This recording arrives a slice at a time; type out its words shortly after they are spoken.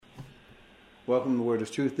Welcome to the Word of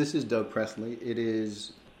Truth. This is Doug Presley. It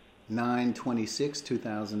is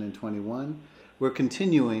 9/26/2021. We're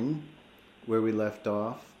continuing where we left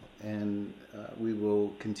off, and we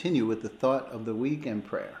will continue with the thought of the week and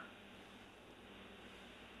prayer.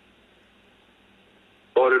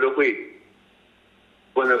 Thought of the week.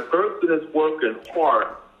 When a person is working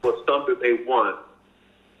hard for something they want,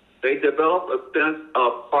 they develop a sense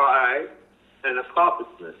of pride and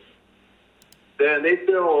accomplishment. Then they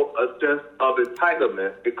feel a sense of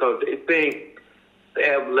entitlement because they think they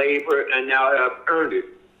have labored and now have earned it.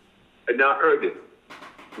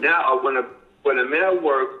 Now, when a man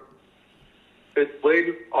works, his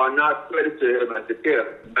wages are not credited to him as a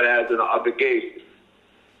gift, but as an obligation.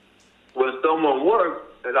 When someone works,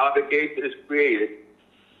 an obligation is created.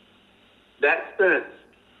 That sense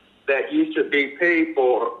that you should be paid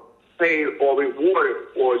or rewarded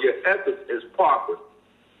for your efforts is proper.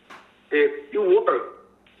 If you work,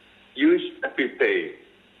 you should be paid.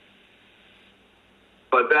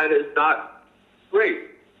 But that is not great.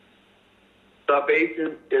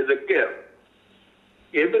 Salvation is a gift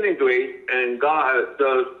given in grace, and God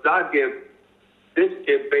does not give this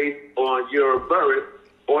gift based on your merit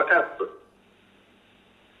or effort.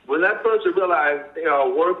 When that person realizes they are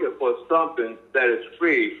working for something that is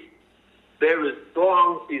free, there is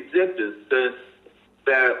strong resistance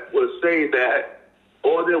that will say that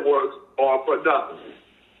all their works are for nothing.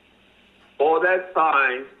 All that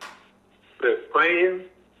time with praying,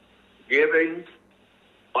 giving,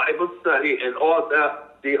 Bible study, and all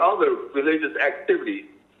the other religious activities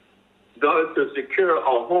in order to secure a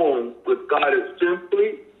home with God is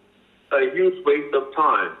simply a huge waste of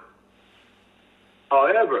time.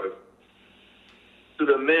 However, to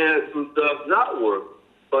the man who does not work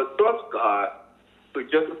but trusts God to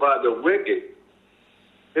justify the wicked,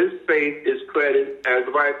 his faith is credited as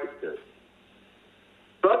righteousness.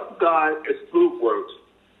 Trust God excludes works,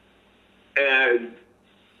 and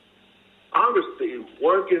honestly,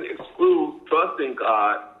 working excludes trusting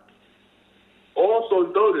God. Also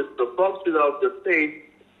notice the function of the faith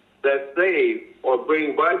that saves or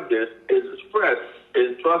brings righteousness is expressed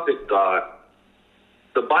in trusting God.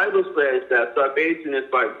 The Bible says that salvation is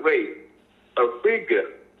by grace, a free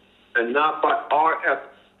gift, and not by our efforts.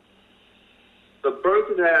 The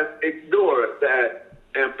person has ignored that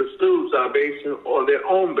and pursued salvation on their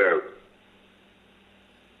own merit.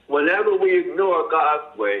 Whenever we ignore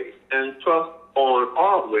God's way and trust on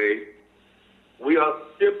our way, we are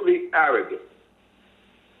simply arrogant.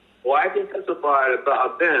 Well, I can testify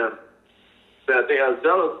about them that they are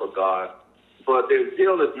zealous for God, but their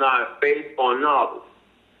zeal is not based on knowledge.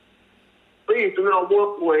 Please do not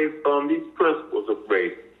walk away from these principles of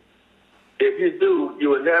grace. If you do, you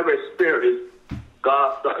will never experience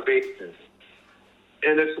God's salvation.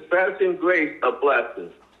 In expressing grace a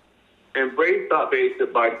blessing, embrace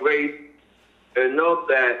salvation by grace, and know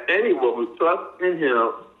that anyone who trusts in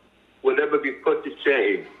Him will never be put to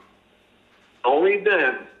shame. Only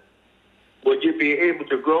then will you be able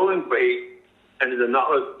to grow in grace and in the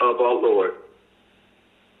knowledge of our Lord.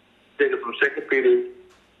 Taken from 2 Peter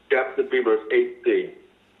chapter 3, verse 18.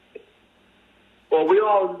 Well, we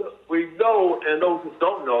know, and those who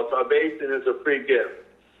don't know, salvation is a free gift.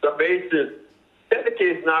 Salvation, technically,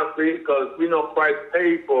 is not free because we know Christ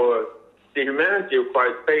paid for the humanity of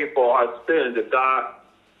Christ, paid for our sins that God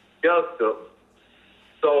dealt us.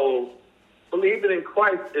 So, believing in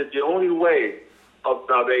Christ is the only way of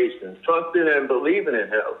salvation. Trusting and believing in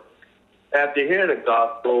Him after hearing the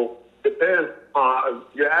gospel depends on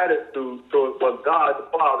your attitude towards what God the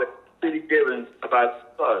Father has given about His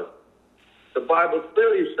Son. The Bible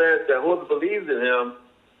clearly says that whoever believes in Him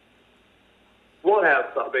will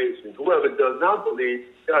have salvation. Whoever does not believe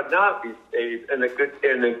shall not be saved, and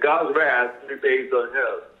God's wrath will be based on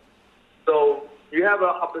him. So you have an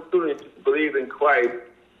opportunity to believe in Christ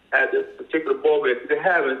at this particular moment if you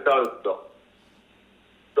haven't done so.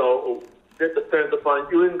 So this depends upon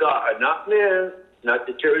you and God, not men, not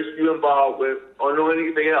the church you're involved with, or no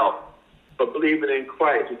anything else. But believing in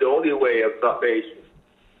Christ is the only way of salvation.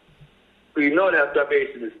 We know that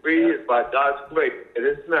salvation is free, it's by God's grace, and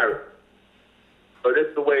it's merit. But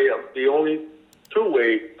it's the only true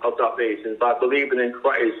way of salvation, by believing in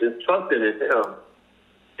Christ and trusting in Him,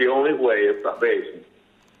 the only way of salvation.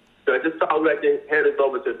 So at this time, I'd like to hand it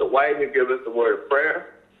over to the wife and give us the word of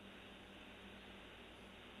prayer.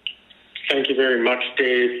 Thank you very much,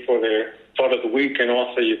 Dave, for the thought of the week and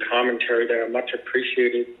also your commentary there. Much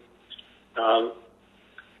appreciated.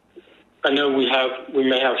 I know we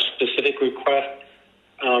may have specific requests.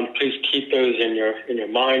 Please keep those in your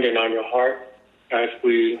mind and on your heart as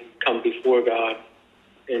we come before God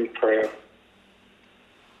in prayer.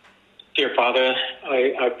 Dear Father,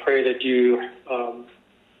 I pray that you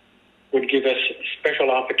would give us a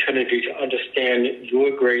special opportunity to understand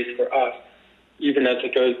your grace for us, even as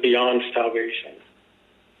it goes beyond salvation,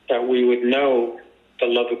 that we would know the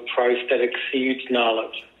love of Christ that exceeds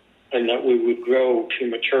knowledge, and that we would grow to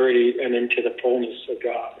maturity and into the fullness of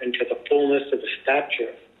God, into the fullness of the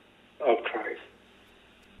stature of Christ.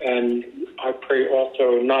 And I pray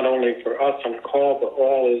also not only for us on the call, but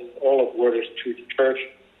all of Word is Truth Church,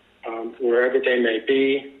 wherever they may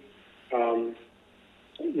be.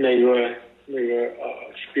 May your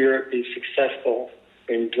spirit be successful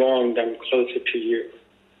in drawing them closer to you.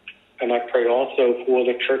 And I pray also for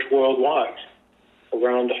the church worldwide.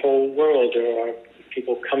 Around the whole world, there are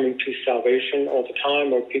people coming to salvation all the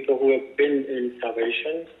time, or people who have been in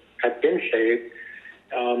salvation, have been saved,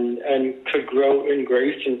 and could grow in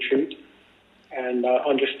grace and truth and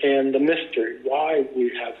understand the mystery, why we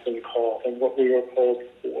have been called and what we are called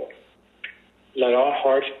for. Let our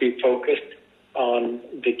hearts be focused on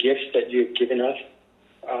the gifts that you've given us,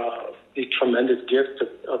 the tremendous gift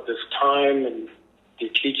of this time and the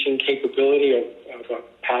teaching capability of a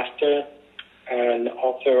pastor, and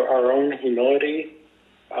also our own humility.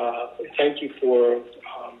 Thank you for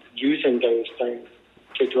using those things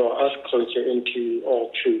to draw us closer into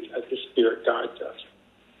all truth as the Spirit guides us.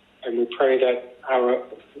 And we pray that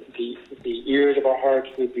the ears of our hearts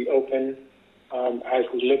would be open as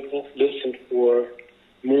we listen for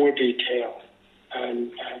more detail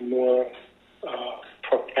and more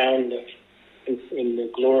profoundness in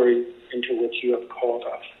the glory into which you have called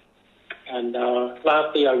us. And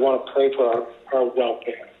lastly, I want to pray for our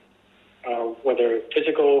welfare, whether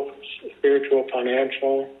physical, spiritual,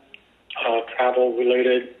 financial,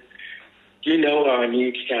 travel-related. You know our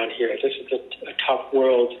needs down here. This is a tough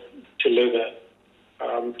world to live in.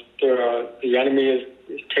 The enemy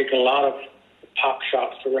is taking a lot of pop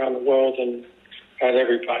shots around the world and at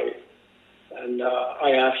everybody. And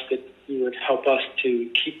I ask that you would help us to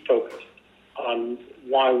keep focused on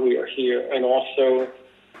why we are here, and also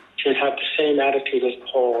to have the same attitude as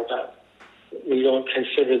Paul, that we don't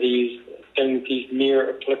consider these things, these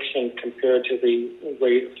mere afflictions, compared to the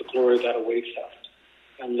weight of the glory that awaits us.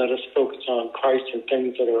 And let us focus on Christ and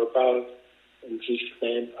things that are above. In Jesus'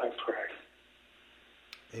 name I pray.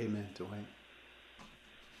 Amen, Dwight.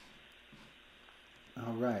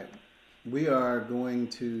 All right. We are going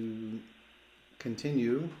to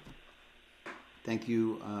continue. Thank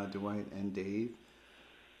you, Dwight and Dave.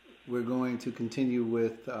 We're going to continue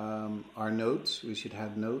with our notes. We should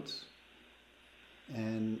have notes.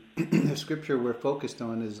 And the scripture we're focused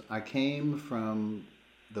on is, I came from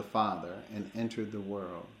the Father and entered the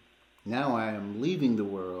world. Now I am leaving the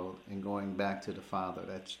world and going back to the Father.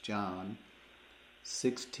 That's John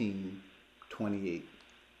 16:28.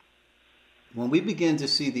 When we begin to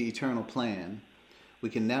see the eternal plan, we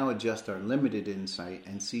can now adjust our limited insight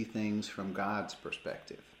and see things from God's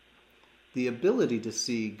perspective. The ability to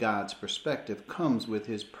see God's perspective comes with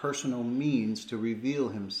his personal means to reveal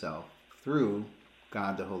himself through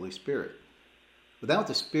God the Holy Spirit. Without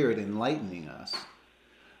the Spirit enlightening us,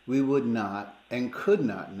 we would not and could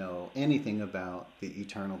not know anything about the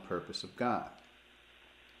eternal purpose of God.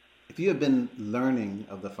 If you have been learning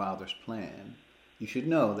of the Father's plan, you should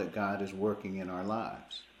know that God is working in our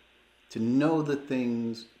lives. To know the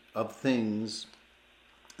things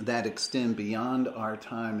that extend beyond our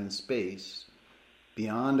time and space,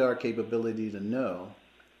 beyond our capability to know,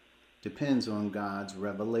 depends on God's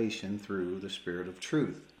revelation through the Spirit of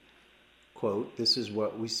truth. Quote, "This is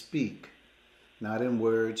what we speak, not in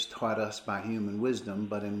words taught us by human wisdom,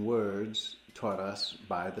 but in words taught us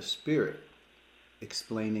by the Spirit,"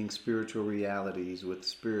 explaining spiritual realities with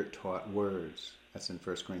Spirit-taught words. That's in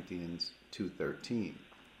 1 Corinthians 2:13.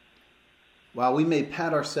 While we may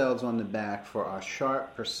pat ourselves on the back for our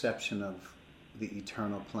sharp perception of the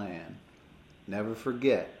eternal plan, never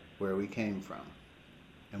forget where we came from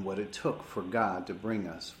and what it took for God to bring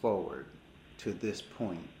us forward to this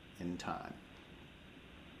point in time.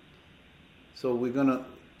 So we're going to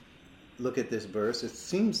look at this verse. It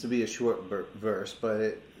seems to be a short verse, but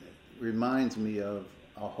it reminds me of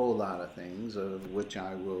a whole lot of things, of which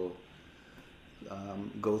I will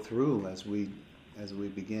go through as we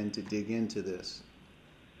begin to dig into this.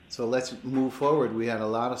 So let's move forward. We had a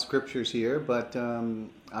lot of scriptures here, but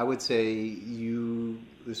I would say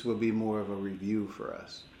this will be more of a review for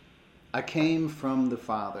us. I came from the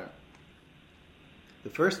Father. The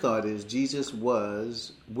first thought is Jesus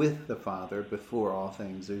was with the Father before all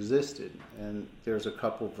things existed. And there's a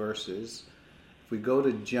couple verses. If we go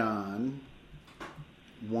to John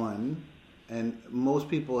 1, and most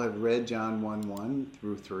people have read John 1:1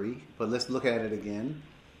 through 3, but let's look at it again.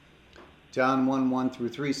 John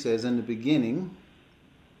 1:1-3 says, in the beginning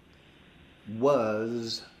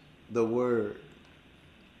was the Word.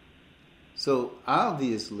 So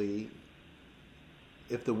obviously,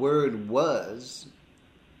 if the Word was,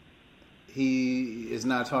 he is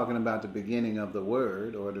not talking about the beginning of the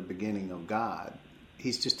Word or the beginning of God.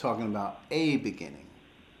 He's just talking about a beginning.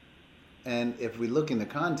 And if we look in the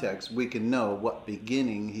context, we can know what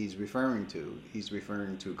beginning he's referring to. He's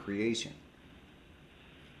referring to creation.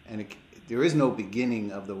 And there is no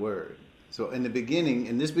beginning of the Word. So in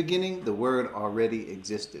this beginning, the Word already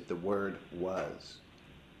existed. The Word was.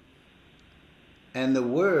 And the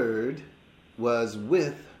Word was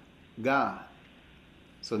with God.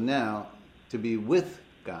 So now, to be with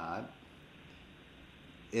God,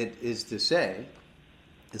 it is to say,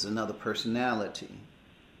 is another personality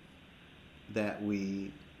that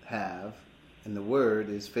we have. And the Word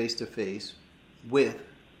is face to face with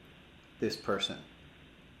this person.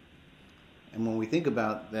 And when we think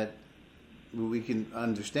about that, we can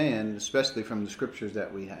understand, especially from the scriptures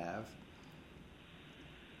that we have,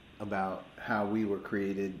 about how we were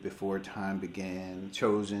created before time began,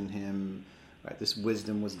 chosen him, right? This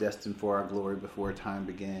wisdom was destined for our glory before time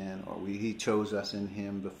began, or he chose us in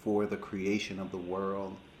him before the creation of the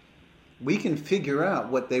world. We can figure out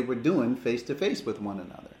what they were doing face to face with one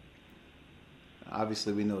another.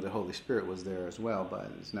 Obviously, we know the Holy Spirit was there as well,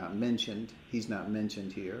 but it's not mentioned. He's not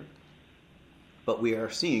mentioned here. But we are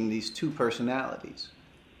seeing these two personalities.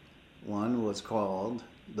 One was called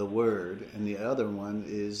the Word, and the other one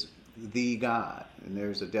is the God. And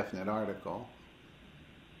there's a definite article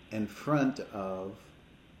in front of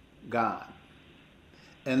God.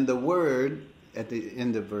 And the Word, at the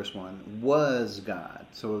end of verse 1, was God.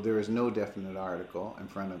 So there is no definite article in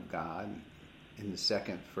front of God in the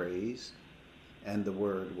second phrase. And the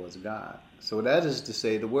Word was God. So that is to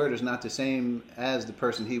say, the Word is not the same as the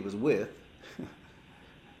person he was with.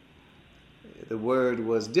 The Word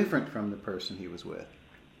was different from the person he was with.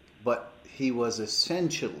 But he was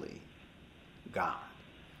essentially God.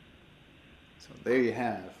 So there you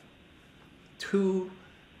have two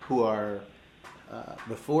who are,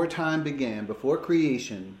 before time began, before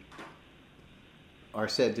creation, are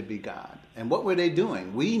said to be God. And what were they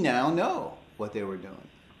doing? We now know what they were doing.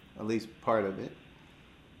 At least part of it.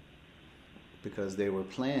 Because they were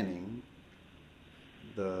planning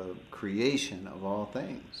the creation of all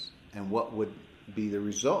things. And what would be the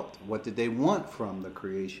result? What did they want from the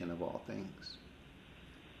creation of all things?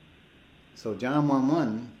 So John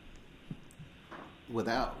 1:1,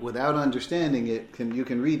 without understanding it, you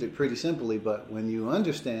can read it pretty simply, but when you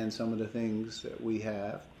understand some of the things that we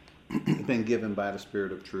have been given by the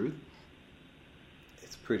Spirit of truth,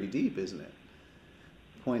 it's pretty deep, isn't it?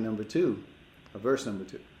 Point number 2, or verse number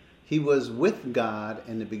 2. He was with God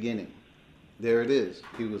in the beginning. There it is.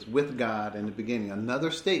 He was with God in the beginning.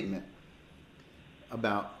 Another statement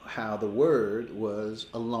about how the Word was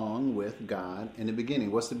along with God in the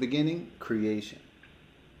beginning. What's the beginning? Creation.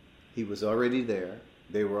 He was already there.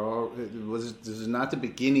 This is not the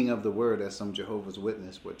beginning of the Word, as some Jehovah's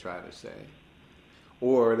Witness would try to say.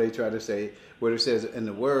 Or they try to say, where it says, and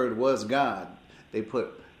the Word was God, they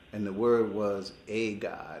put, and the Word was a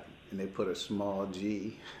God, and they put a small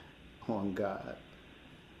g on God.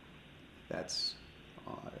 That's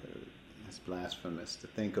blasphemous to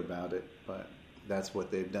think about it, but that's what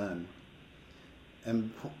they've done.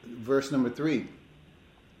 And verse number 3,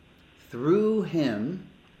 through him,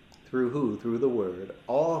 through who? Through the Word,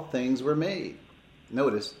 all things were made.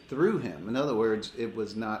 Notice, through him. In other words, it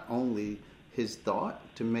was not only his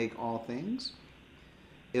thought to make all things,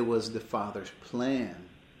 it was the Father's plan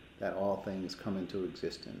that all things come into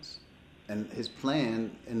existence. And his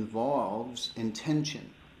plan involves intention,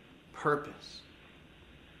 purpose.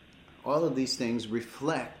 All of these things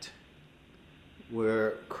reflect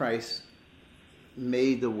where Christ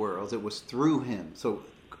made the worlds. It was through him. So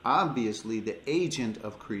obviously the agent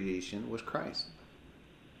of creation was Christ.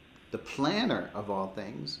 The planner of all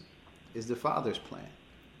things is the Father's plan.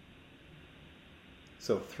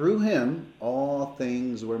 So through him, all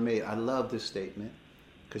things were made. I love this statement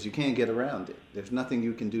because you can't get around it. There's nothing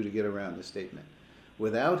you can do to get around this statement.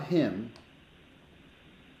 Without him,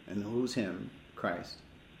 and who's him? Christ.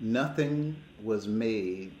 Nothing was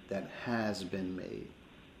made that has been made.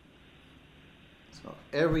 So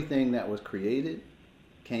everything that was created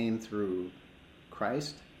came through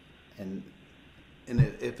Christ. And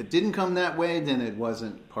if it didn't come that way, then it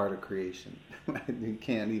wasn't part of creation. You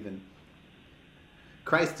can't even...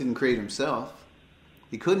 Christ didn't create himself.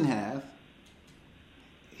 He couldn't have.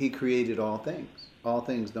 He created all things. All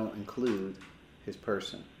things don't include his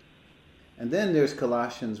person. And then there's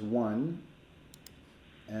Colossians 1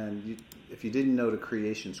 And if you didn't know the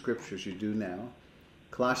creation scriptures, you do now.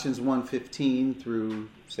 Colossians 1:15 through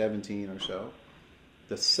 17 or so.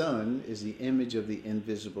 The Son is the image of the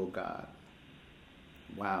invisible God.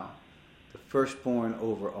 Wow. The firstborn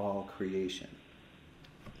over all creation.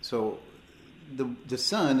 So the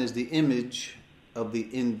Son is the image of the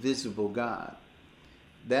invisible God.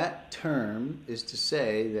 That term is to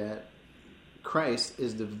say that Christ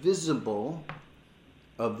is the visible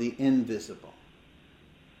of the invisible.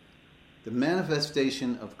 The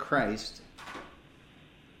manifestation of Christ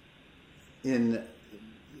in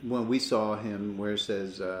when we saw him, where it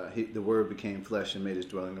says the Word became flesh and made his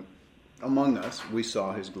dwelling among us, we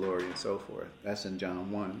saw his glory and so forth. That's in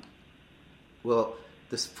John 1. Well,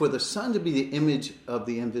 for the Son to be the image of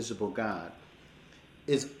the invisible God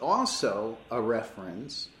is also a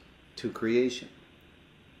reference to creation.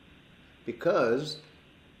 Because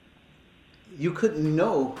you couldn't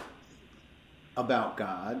know about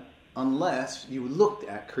God unless you looked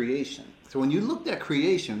at creation. So when you looked at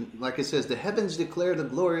creation, like it says, the heavens declare the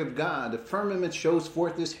glory of God, the firmament shows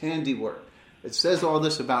forth his handiwork. It says all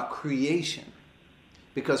this about creation.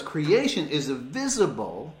 Because creation is a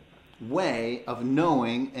visible way of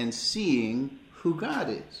knowing and seeing who God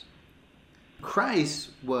is.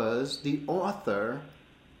 Christ was the author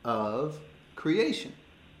of creation.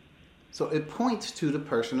 So it points to the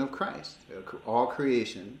person of Christ. All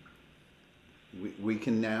creation, we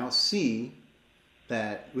can now see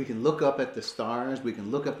that we can look up at the stars, we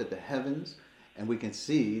can look up at the heavens, and we can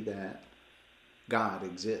see that God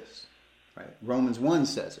exists. Right? Romans 1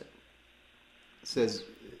 says it.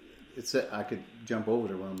 It says, I could jump over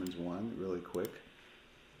to Romans 1 really quick,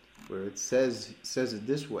 where it says it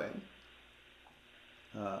this way.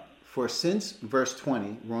 For since, verse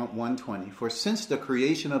 20, 1:20, for since the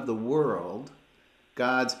creation of the world,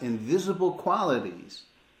 God's invisible qualities,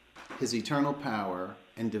 his eternal power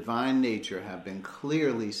and divine nature have been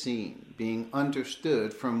clearly seen, being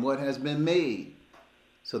understood from what has been made,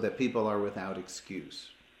 so that people are without excuse.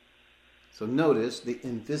 So notice the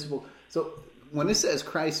invisible. So when it says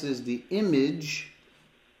Christ is the image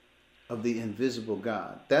of the invisible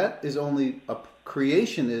God, that is only a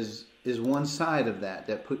creation is one side of that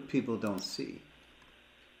people don't see.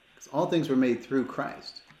 Because all things were made through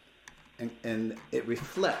Christ. And it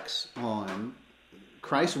reflects on,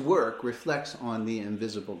 Christ's work reflects on the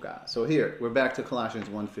invisible God. So here, we're back to Colossians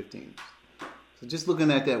 1:15. So just looking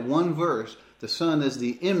at that one verse, the Son is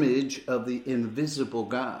the image of the invisible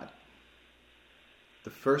God. The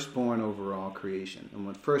firstborn over all creation. And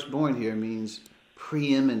what firstborn here means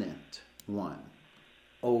preeminent one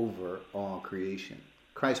over all creation.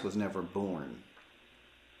 Christ was never born.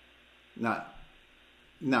 Not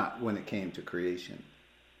when it came to creation.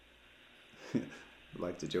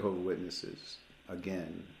 Like the Jehovah's Witnesses,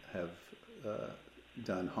 again, have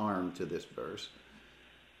done harm to this verse.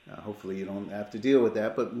 Hopefully you don't have to deal with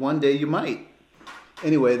that, but one day you might.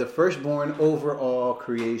 Anyway, the firstborn over all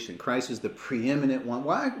creation. Christ is the preeminent one.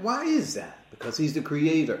 Why is that? Because he's the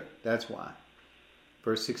creator. That's why.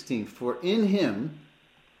 Verse 16, for in him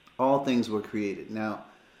all things were created. Now,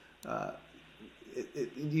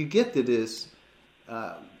 you get to this.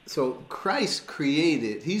 So Christ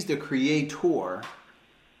created. He's the creator.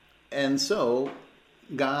 And so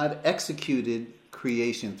God executed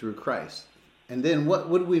creation through Christ. And then what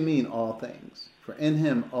do we mean all things? For in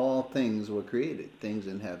him all things were created. Things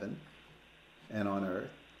in heaven and on earth,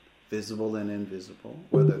 visible and invisible,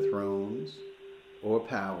 whether thrones or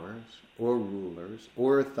powers or rulers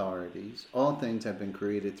or authorities. All things have been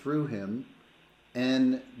created through him.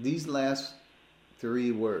 And these last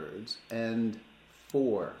three words, and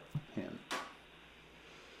for him.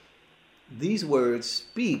 These words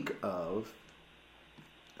speak of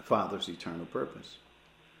the Father's eternal purpose.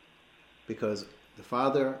 Because the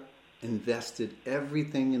Father invested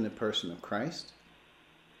everything in the person of Christ.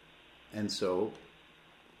 And so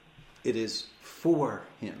it is for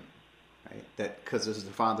him. Right? That because this is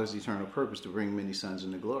the Father's eternal purpose to bring many sons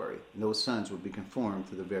into glory. And those sons would be conformed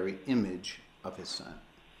to the very image of his Son,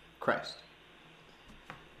 Christ.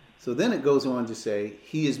 So then it goes on to say,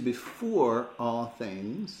 he is before all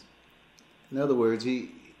things. In other words,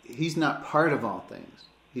 he's not part of all things.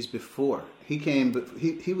 He's before. He came, but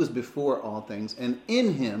he was before all things, and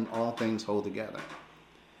in him all things hold together.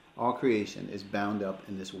 All creation is bound up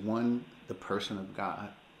in this one, the person of God.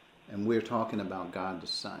 And we're talking about God the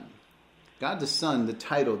Son. God the Son, the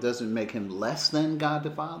title doesn't make him less than God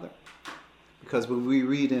the Father. Because when we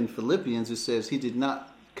read in Philippians, it says he did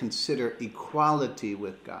not consider equality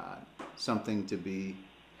with God something to be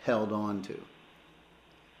held on to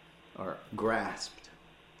or grasped,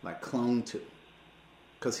 like clung to.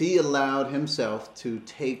 Because he allowed himself to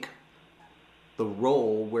take the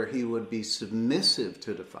role where he would be submissive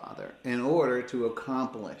to the Father in order to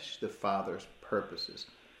accomplish the Father's purposes.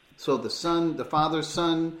 So the Son, the Father,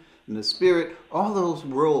 Son, and the Spirit, all those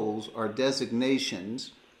roles are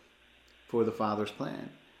designations for the Father's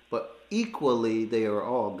plan. But equally, they are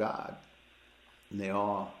all God. And they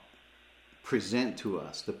all present to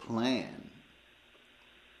us the plan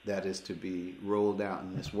that is to be rolled out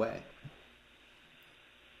in this way.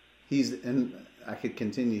 And I could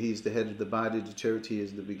continue, he's the head of the body of the church. He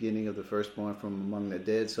is the beginning of the firstborn from among the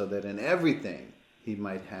dead, so that in everything he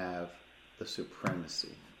might have the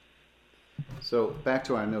supremacy. So back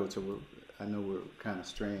to our notes. I know we're kind of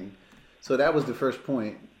straying. So that was the first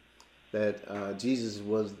point, that Jesus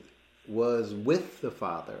was with the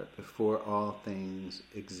Father before all things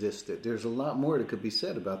existed. There's a lot more that could be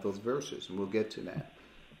said about those verses, and we'll get to that.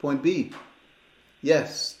 Point B.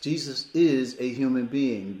 Yes, Jesus is a human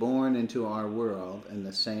being born into our world in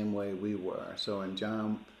the same way we were. So in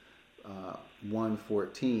John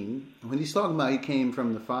 1:14, when he's talking about he came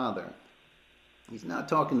from the Father, he's not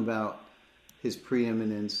talking about his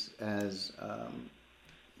preeminence as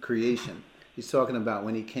creation. He's talking about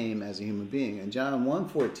when he came as a human being. And John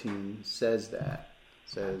 1:14 says that.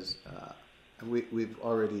 Says we've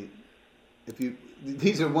already,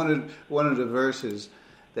 these are one of the verses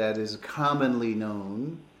that is commonly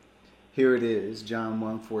known. Here it is, John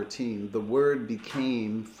 1:14. The Word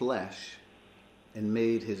became flesh and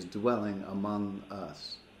made his dwelling among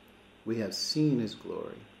us. We have seen his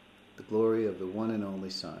glory, the glory of the one and only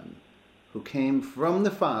Son, who came from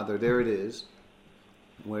the Father. There it is,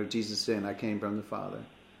 where Jesus said, I came from the Father,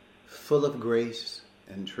 full of grace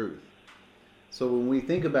and truth. So when we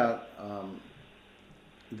think about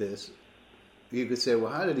this, you could say,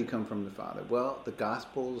 well, how did he come from the Father? Well, the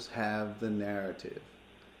Gospels have the narrative.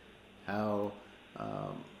 How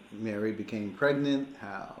Mary became pregnant,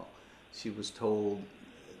 how she was told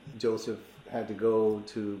Joseph had to go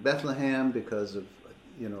to Bethlehem because of,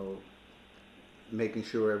 making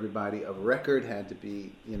sure everybody of record had to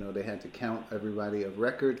be, they had to count everybody of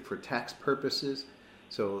record for tax purposes.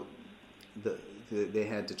 So they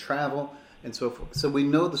had to travel and so forth. So we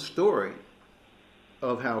know the story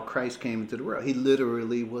of how Christ came into the world. He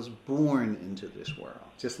literally was born into this world,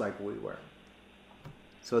 just like we were.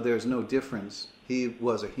 So there's no difference. He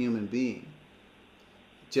was a human being,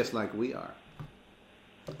 just like we are.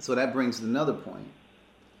 So that brings another point.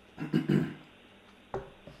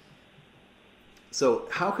 So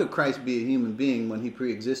how could Christ be a human being when he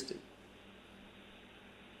pre-existed?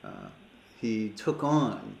 He took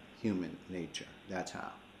on human nature. That's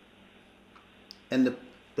how. And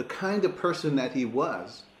the kind of person that he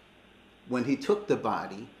was when he took the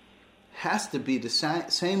body has to be the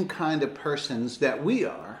same kind of persons that we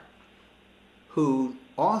are, who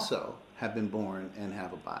also have been born and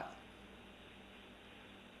have a body.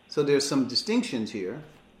 So there's some distinctions here.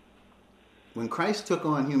 When Christ took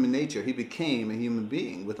on human nature, he became a human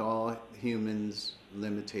being with all humans'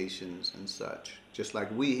 limitations and such. Just like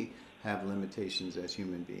we have limitations as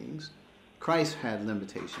human beings, Christ had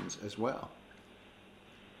limitations as well.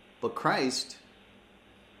 But Christ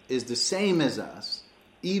is the same as us,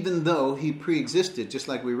 even though he pre-existed, just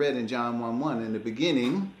like we read in John 1:1. In the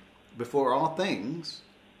beginning, before all things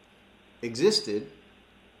existed,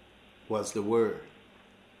 was the Word.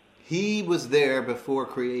 He was there before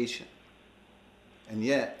creation. And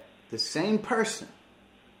yet, the same person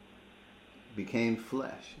became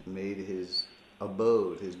flesh and made his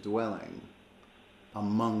abode, his dwelling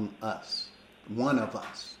among us, one of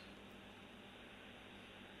us.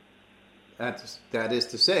 That is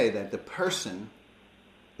to say that the person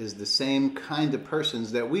is the same kind of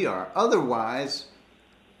persons that we are. Otherwise,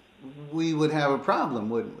 we would have a problem,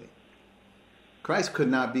 wouldn't we? Christ could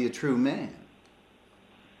not be a true man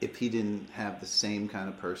if he didn't have the same kind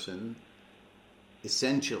of person,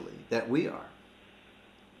 essentially, that we are.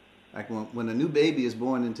 Like when a new baby is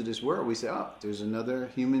born into this world, we say, oh, there's another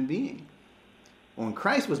human being. When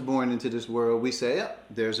Christ was born into this world, we say, oh,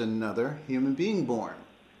 there's another human being born.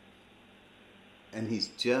 And he's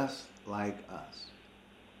just like us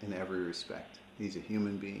in every respect. He's a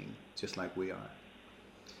human being, just like we are.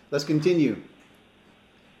 Let's continue.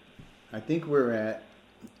 I think we're at,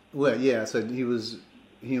 so he was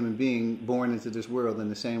a human being born into this world in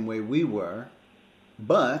the same way we were,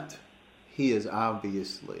 but he is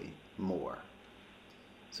obviously more.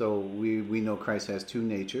 So we know Christ has two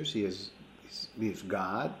natures. He is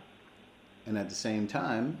God, and at the same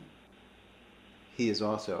time, he is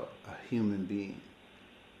also a human being.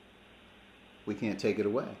 we can't take it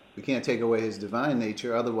away. We can't take away his divine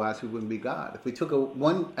nature, otherwise he wouldn't be God. If we took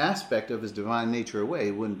one aspect of his divine nature away,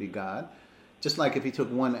 he wouldn't be God. Just like if he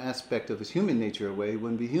took one aspect of his human nature away, he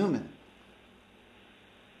wouldn't be human.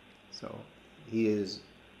 So he is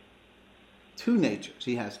two natures.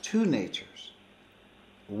 He has two natures.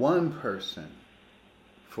 One person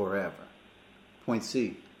forever. Point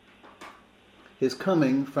C. His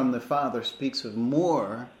coming from the Father speaks of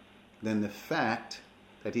more than the fact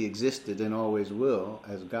that he existed and always will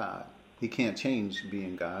as God. He can't change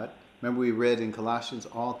being God. Remember we read in Colossians,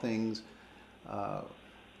 all things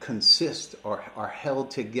consist or are held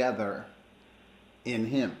together in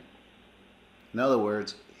him. In other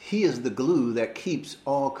words, he is the glue that keeps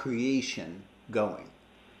all creation going.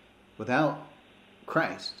 Without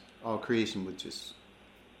Christ, all creation would just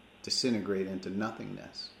disintegrate into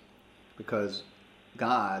nothingness. Because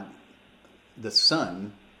God, the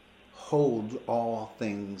Son, holds all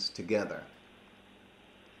things together.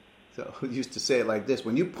 So we used to say it like this: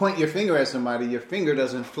 when you point your finger at somebody, your finger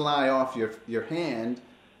doesn't fly off your hand.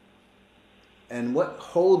 And what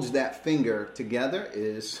holds that finger together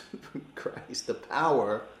is Christ, the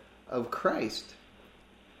power of Christ.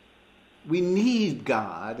 We need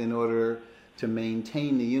God in order to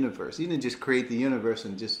maintain the universe. He didn't just create the universe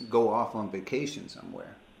and just go off on vacation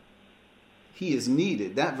somewhere. He is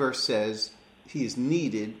needed. That verse says he is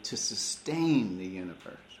needed to sustain the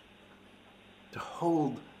universe, to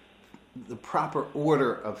hold the proper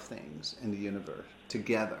order of things in the universe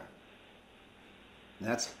together. And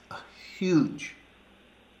that's a huge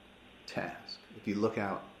task. If you look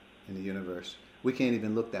out in the universe, we can't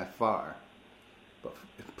even look that far.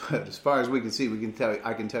 But as far as we can see,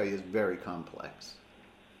 I can tell you it's very complex.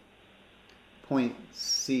 Point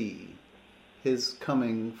C. His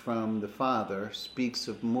coming from the Father speaks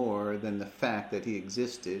of more than the fact that he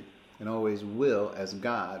existed and always will as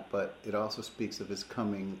God, but it also speaks of his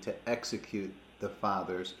coming to execute the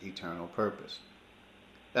Father's eternal purpose.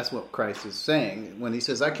 That's what Christ is saying. When he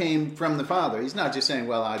says, I came from the Father, he's not just saying,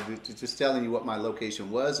 well, I'm just telling you what my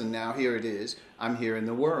location was, and now here it is. I'm here in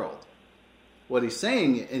the world. What he's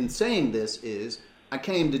saying in saying this is, I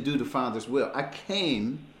came to do the Father's will. I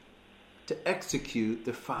came to execute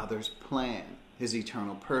the Father's plan, his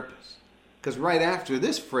eternal purpose. Because right after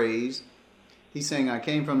this phrase, he's saying, I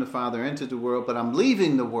came from the Father, entered the world, but I'm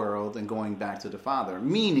leaving the world and going back to the Father,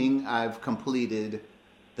 meaning I've completed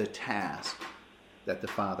the task that the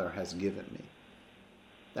Father has given me.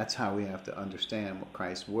 That's how we have to understand what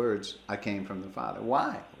Christ's words, I came from the Father.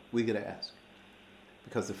 Why? We could ask.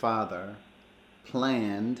 Because the Father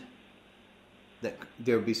planned that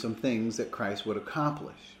there would be some things that Christ would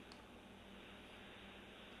accomplish.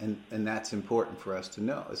 And that's important for us to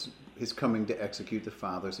know. It's his coming to execute the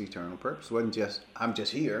Father's eternal purpose. It wasn't just, I'm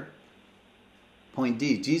just here. Point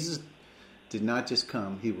D, Jesus did not just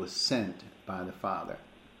come, he was sent by the Father.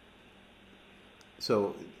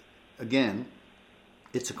 So, again,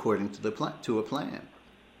 it's according to a plan.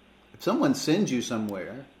 If someone sends you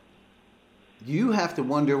somewhere, you have to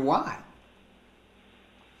wonder why.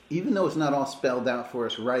 Even though it's not all spelled out for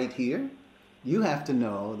us right here, you have to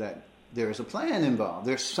know that there's a plan involved.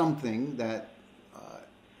 There's something that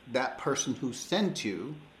that person who sent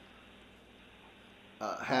you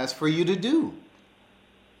has for you to do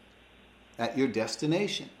at your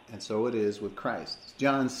destination. And so it is with Christ.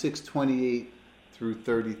 John 6:28 through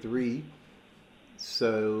 33.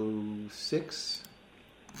 So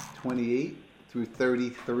 6:28 through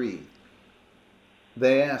 33.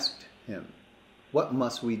 They asked him, what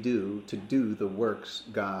must we do to do the works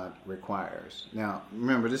God requires? Now,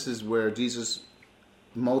 remember, this is where Jesus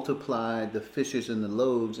multiplied the fishes and the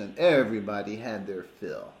loaves, and everybody had their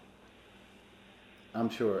fill. I'm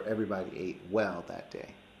sure everybody ate well that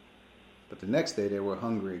day. But the next day, they were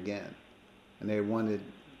hungry again, and they wanted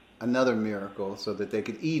another miracle so that they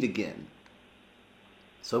could eat again.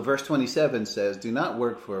 So verse 27 says, do not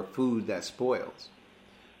work for food that spoils,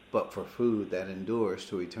 but for food that endures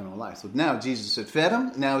to eternal life. So now Jesus had fed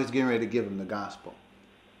them. Now he's getting ready to give them the gospel.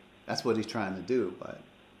 That's what he's trying to do, but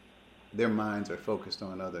their minds are focused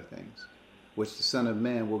on other things, which the Son of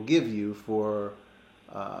Man will give you, for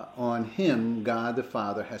on him God the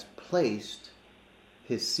Father has placed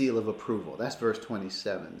his seal of approval. That's verse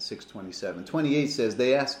 27, 6:27. 28 says,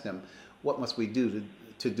 they asked him, what must we do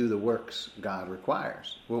to do the works God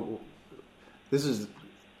requires? Well, this is...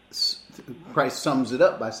 Christ sums it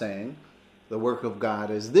up by saying, the work of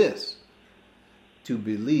God is this, to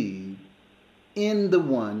believe in the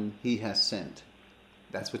one he has sent.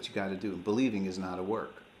 That's what you got to do. Believing is not a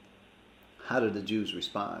work. How did the Jews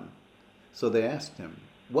respond? So they asked him,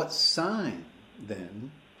 what sign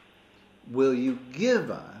then will you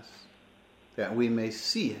give us that we may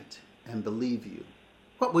see it and believe you.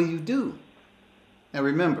 What will you do? Now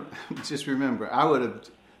remember, just remember,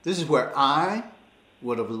 this is where I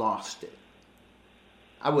would have lost it.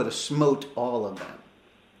 I would have smoked all of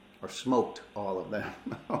them.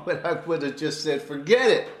 I would have just said, forget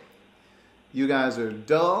it. You guys are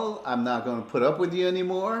dull. I'm not going to put up with you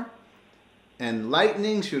anymore. And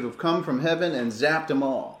lightning should have come from heaven and zapped them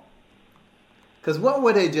all. Because what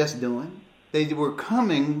were they just doing? They were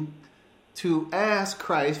coming to ask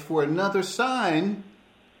Christ for another sign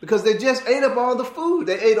because they just ate up all the food.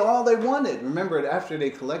 They ate all they wanted. Remember, after they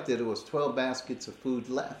collected, it was 12 baskets of food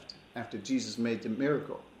left after Jesus made the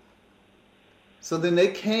miracle. So then they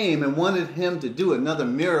came and wanted him to do another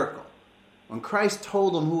miracle. When Christ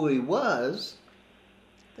told them who he was,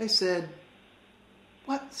 they said,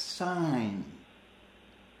 what sign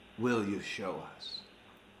will you show us?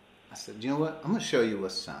 I said, you know what? I'm going to show you a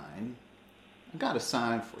sign. I got a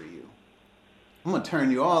sign for you. I'm going to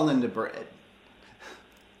turn you all into bread.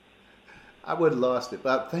 I would have lost it,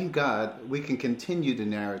 but thank God we can continue the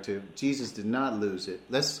narrative. Jesus did not lose it.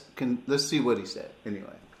 Let's see what he said.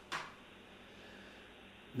 Anyway.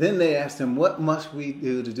 Then they asked him, what must we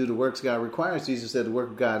do to do the works God requires? Jesus said, the work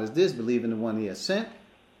of God is this, believe in the one he has sent.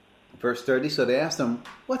 Verse 30, so they asked him,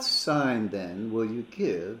 what sign then will you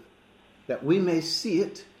give that we may see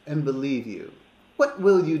it and believe you? What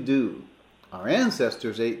will you do? Our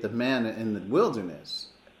ancestors ate the manna in the wilderness,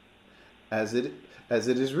 as it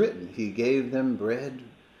is written, he gave them bread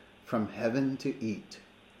from heaven to eat.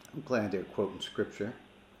 I'm glad they're quoting scripture.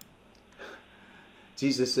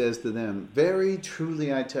 Jesus says to them, very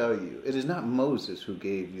truly I tell you, it is not Moses who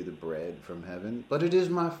gave you the bread from heaven, but it is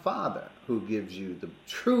my Father who gives you the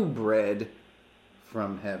true bread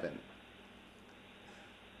from heaven.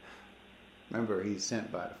 Remember, he's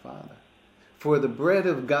sent by the Father. For the bread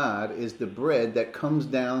of God is the bread that comes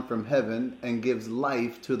down from heaven and gives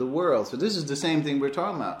life to the world. So this is the same thing we're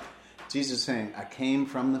talking about. Jesus is saying, I came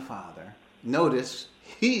from the Father. Notice,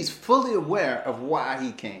 he's fully aware of why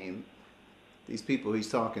he came. These people he's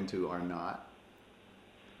talking to are not.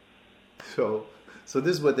 So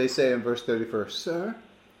this is what they say in verse 31. Sir,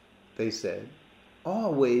 they said,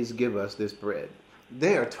 always give us this bread.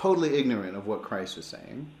 They are totally ignorant of what Christ is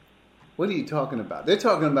saying. What are you talking about? They're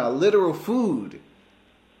talking about literal food.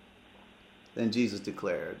 Then Jesus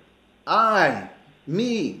declared,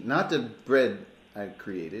 me, not the bread I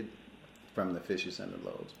created from the fishes and the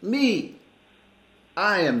loaves. Me,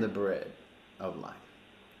 I am the bread of life.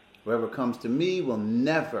 Whoever comes to me will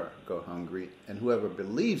never go hungry, and whoever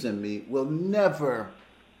believes in me will never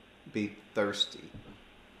be thirsty.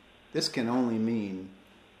 This can only mean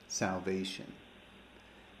salvation.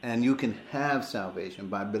 And you can have salvation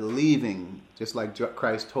by believing, just like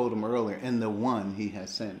Christ told him earlier, in the one he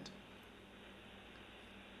has sent.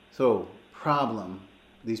 So, problem,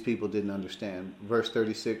 these people didn't understand. Verse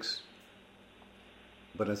 36,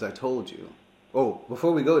 but as I told you,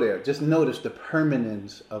 before we go there, just notice the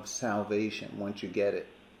permanence of salvation once you get it.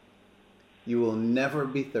 You will never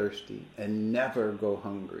be thirsty and never go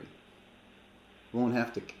hungry. You won't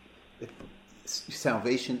have to.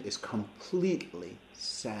 Salvation is completely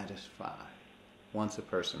satisfied once a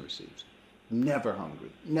person receives it. Never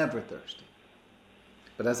hungry, never thirsty.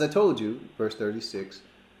 But as I told you, verse 36,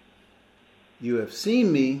 you have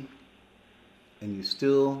seen me and you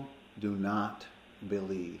still do not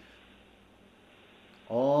believe.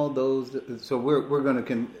 All those, so we're going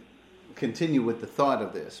to continue with the thought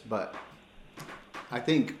of this, but I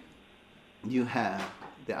think you have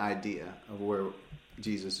the idea of where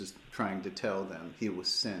Jesus is trying to tell them he was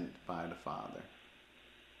sent by the Father.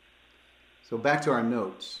 So back to our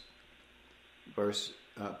notes.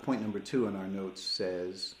 Point number 2 in our notes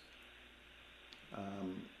says,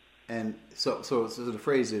 and so the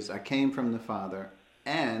phrase is, I came from the Father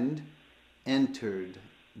and entered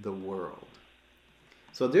the world.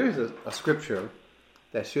 So there's a scripture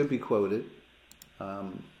that should be quoted.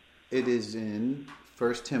 It is in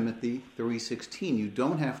 1 Timothy 3:16. You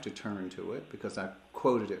don't have to turn to it because I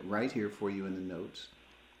quoted it right here for you in the notes.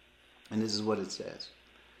 And this is what it says.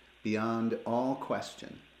 Beyond all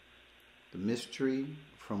question, the mystery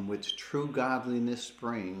from which true godliness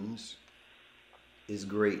springs is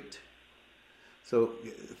great. So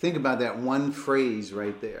think about that one phrase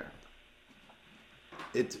right there.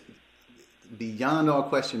 It's beyond all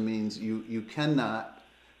question means you cannot,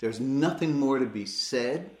 there's nothing more to be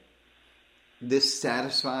said. This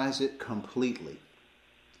satisfies it completely.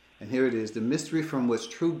 And here it is. The mystery from which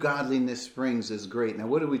true godliness springs is great. Now,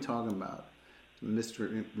 what are we talking about? The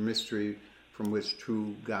mystery from which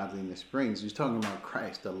true godliness springs. He's talking about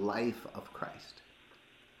Christ, the life of Christ.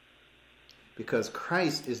 because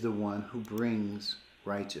Christ is the one who brings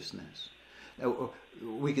righteousness. Now,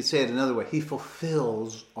 we could say it another way. He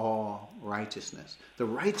fulfills all righteousness. The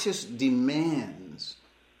righteous demands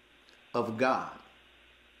of God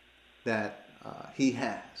that he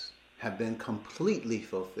has have been completely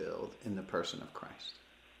fulfilled in the person of Christ.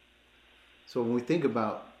 So when we think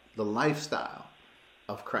about the lifestyle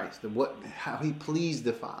of Christ, how he pleased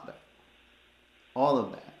the Father, all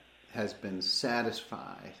of that has been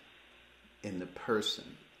satisfied in the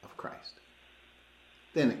person of Christ.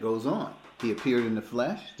 Then it goes on. He appeared in the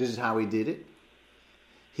flesh. This is how he did it.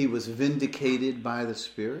 He was vindicated by the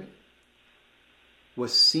Spirit,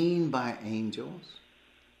 was seen by angels,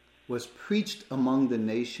 was preached among the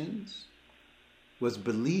nations, was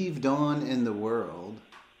believed on in the world,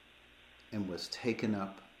 and was taken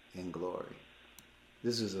up in glory.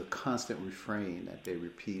 This is a constant refrain that they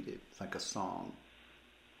repeated. It's like a song.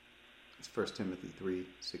 It's 1 Timothy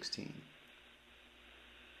 3:16.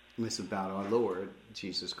 It's about our Lord,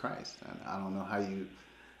 Jesus Christ. And I don't know how you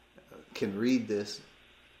can read this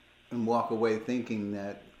and walk away thinking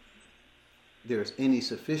that there's any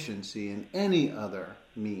sufficiency in any other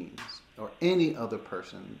means or any other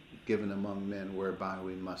person given among men whereby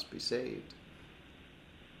we must be saved.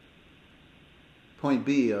 Point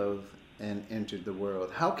B of "and entered the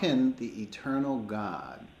world." How can the eternal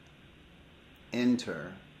God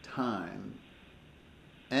enter time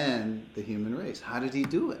and the human race? How did he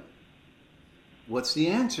do it? What's the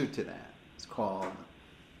answer to that? It's called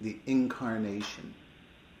the incarnation.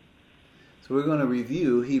 So we're going to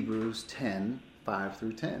review Hebrews 10:5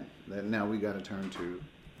 through 10. Now we got to turn to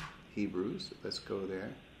Hebrews. Let's go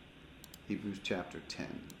there. Hebrews chapter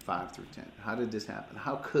 10:5 through 10. How did this happen?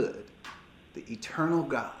 How could the eternal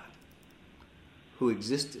God, who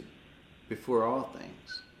existed before all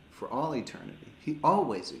things, for all eternity, he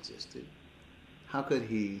always existed, how could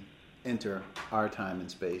he enter our time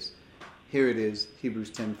and space? Here it is,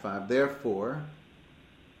 Hebrews 10:5. Therefore,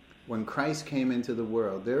 when Christ came into the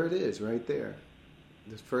world, there it is, right there,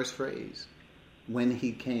 the first phrase, when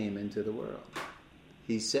he came into the world,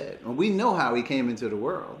 he said, well, we know how he came into the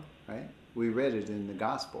world, right? We read it in the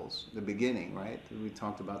Gospels, the beginning, right? We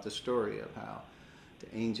talked about the story of how the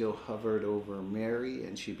angel hovered over Mary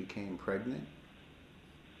and she became pregnant.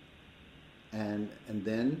 And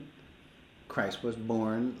then Christ was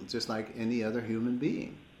born just like any other human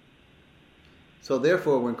being. So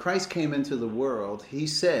therefore, when Christ came into the world, he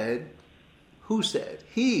said, who said?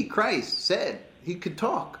 He, Christ, said he could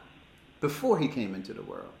talk before he came into the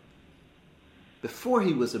world. Before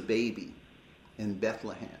he was a baby in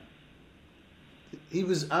Bethlehem. He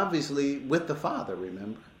was obviously with the Father,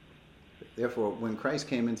 remember? Therefore, when Christ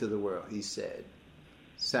came into the world, he said,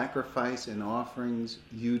 sacrifice and offerings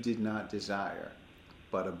you did not desire,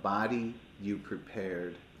 but a body you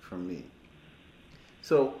prepared for me.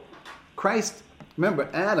 So, Christ, remember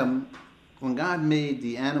Adam, when God made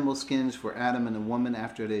the animal skins for Adam and the woman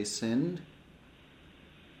after they sinned,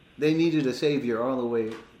 they needed a Savior all the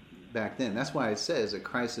way back then. That's why it says that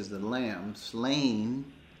Christ is the Lamb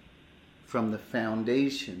slain from the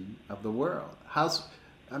foundation of the world.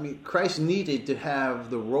 Christ needed to have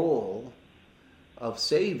the role of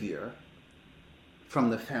Savior from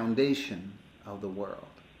the foundation of the world.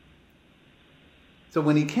 So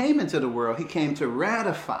when he came into the world, he came to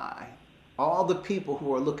ratify all the people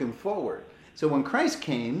who are looking forward. So when Christ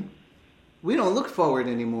came, we don't look forward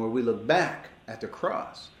anymore, we look back at the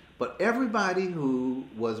cross. But everybody who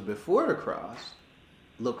was before the cross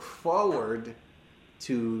looked forward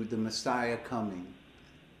to the Messiah coming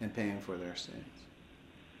and paying for their sins.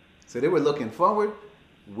 So they were looking forward,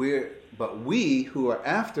 but we who are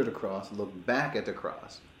after the cross look back at the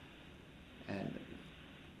cross. And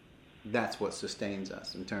that's what sustains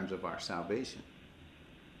us in terms of our salvation.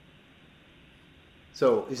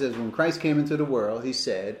 So he says, when Christ came into the world, he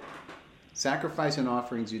said, sacrifice and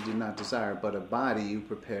offerings you did not desire, but a body you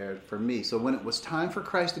prepared for me. So when it was time for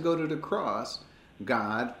Christ to go to the cross,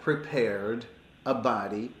 God prepared a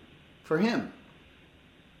body for him.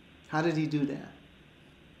 How did he do that?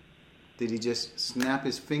 Did he just snap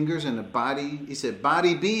his fingers and the body, he said,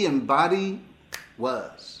 body be, and body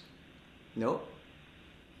was? Nope.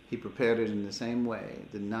 He prepared it in the same way.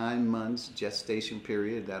 The 9 months gestation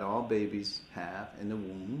period that all babies have in the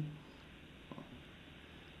womb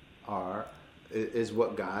is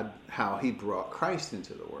how he brought Christ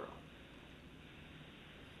into the world.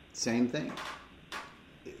 Same thing.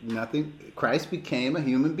 Christ became a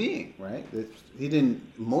human being, right? He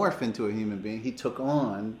didn't morph into a human being. He took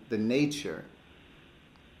on the nature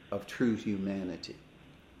of true humanity.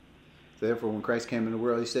 Therefore, when Christ came in the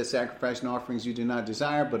world, he said, sacrifice and offerings you do not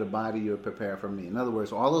desire, but a body you have prepared for me. In other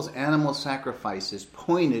words, all those animal sacrifices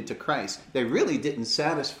pointed to Christ. They really didn't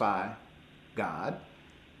satisfy God,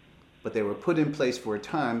 but they were put in place for a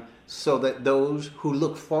time so that those who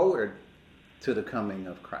look forward to the coming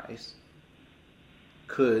of Christ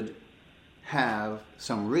could have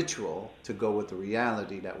some ritual to go with the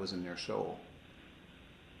reality that was in their soul.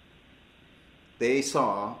 They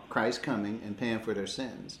saw Christ coming and paying for their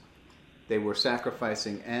sins. They were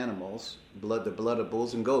sacrificing animals, the blood of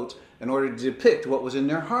bulls and goats, in order to depict what was in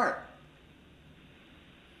their heart.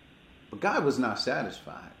 But God was not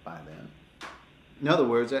satisfied by them. In other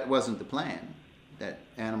words, that wasn't the plan, that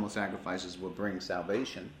animal sacrifices would bring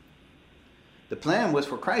salvation. The plan was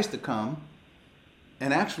for Christ to come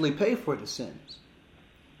and actually pay for the sins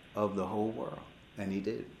of the whole world. And he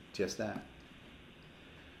did just that.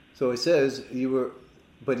 So it says,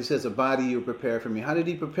 but he says, a body you prepared for me. How did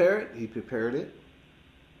he prepare it? He prepared it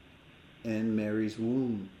in Mary's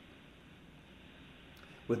womb.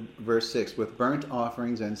 With verse 6, with burnt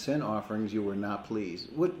offerings and sin offerings you were not pleased.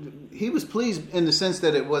 He was pleased in the sense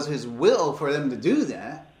that it was his will for them to do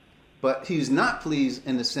that, but he's not pleased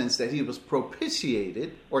in the sense that he was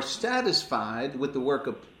propitiated or satisfied with the work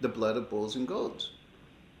of the blood of bulls and goats.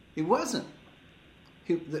 He wasn't.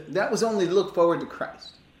 That was only to look forward to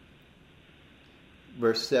Christ.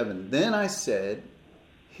 Verse 7, then I said,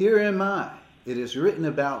 here am I. It is written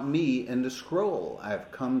about me in the scroll. I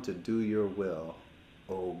have come to do your will,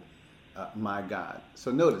 O my God. So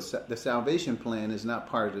notice, the salvation plan is not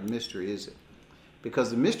part of the mystery, is it? Because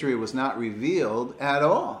the mystery was not revealed at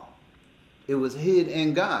all. It was hid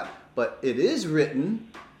in God. But it is written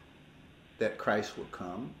that Christ will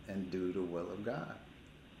come and do the will of God.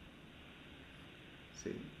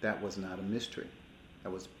 See, that was not a mystery.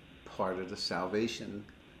 That was part of the salvation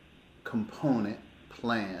component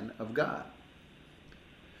plan of God.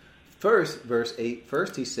 First, verse 8,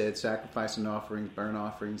 first he said, sacrifice and offerings, burnt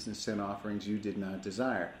offerings, and sin offerings you did not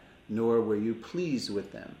desire, nor were you pleased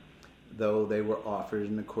with them, though they were offered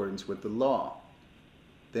in accordance with the law.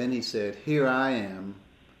 Then he said, here I am,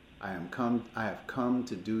 I have come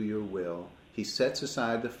to do your will. He sets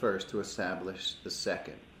aside the first to establish the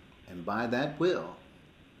second. And by that will,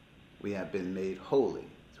 we have been made holy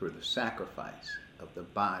through the sacrifice of the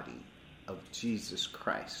body of Jesus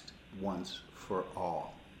Christ once for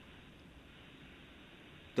all.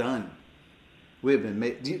 Done. We have been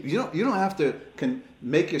made. You don't have to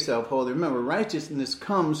make yourself holy. Remember, righteousness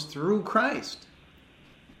comes through Christ.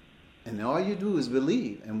 And all you do is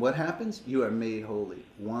believe. And what happens? You are made holy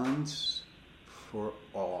once for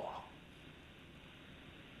all.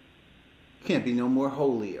 You can't be no more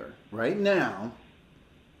holier. Right now,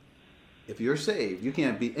 if you're saved, you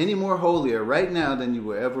can't be any more holier right now than you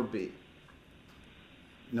will ever be.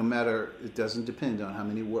 No matter, it doesn't depend on how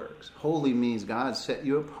many works. Holy means God set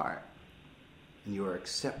you apart and you are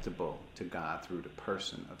acceptable to God through the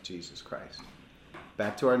person of Jesus Christ.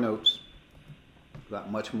 Back to our notes. We've got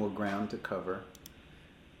much more ground to cover.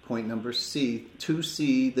 Point number C,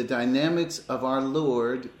 2C, the dynamics of our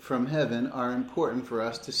Lord from heaven are important for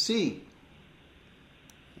us to see.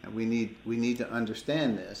 And we need to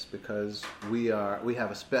understand this because we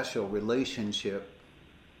have a special relationship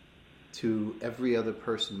to every other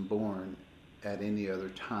person born at any other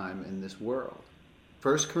time in this world.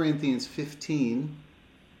 1 Corinthians 15,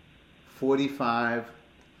 45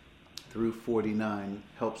 through 49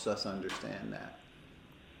 helps us understand that.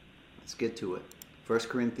 Let's get to it. 1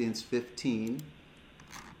 Corinthians 15,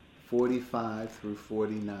 45 through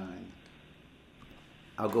 49.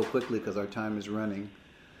 I'll go quickly because our time is running.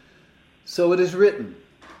 So it is written,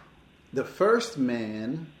 the first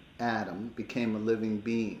man, Adam, became a living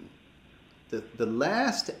being. The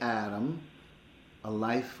last Adam, a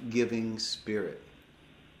life-giving spirit.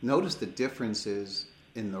 Notice the differences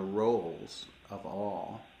in the roles of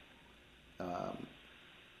all,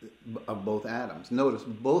 of both Adams. Notice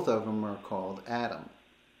both of them are called Adam,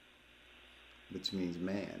 which means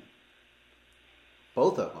man.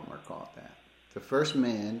 Both of them are called that. The first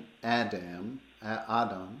man, Adam,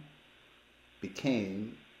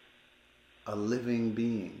 became a living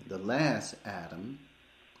being. The last Adam,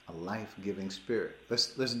 a life-giving spirit.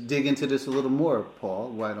 Let's dig into this a little more, Paul.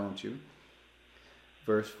 Why don't you?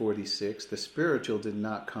 Verse 46, the spiritual did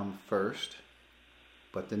not come first,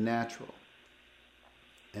 but the natural.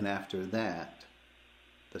 And after that,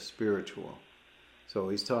 the spiritual. So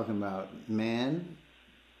he's talking about man.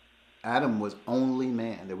 Adam was only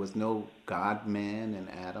man. There was no God-man in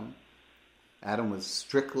Adam. Adam was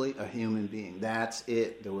strictly a human being. That's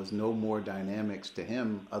it. There was no more dynamics to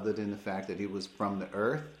him other than the fact that he was from the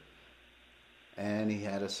earth and he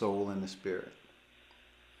had a soul and a spirit.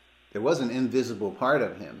 There was an invisible part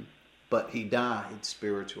of him, but he died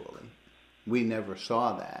spiritually. We never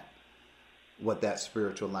saw that, what that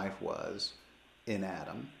spiritual life was in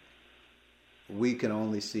Adam. We can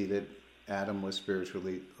only see that Adam was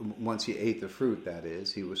spiritually, once he ate the fruit, that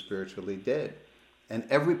is, he was spiritually dead. And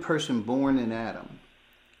every person born in Adam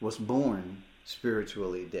was born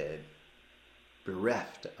spiritually dead,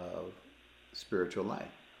 bereft of spiritual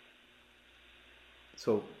life.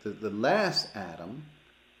 So the last Adam,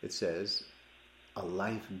 it says, a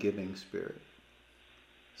life-giving spirit.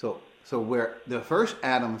 So where the first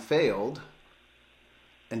Adam failed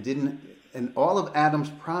and all of Adam's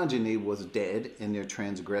progeny was dead in their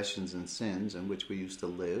transgressions and sins in which we used to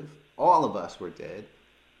live. All of us were dead.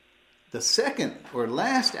 The second or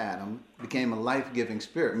last Adam became a life-giving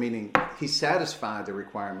spirit, meaning he satisfied the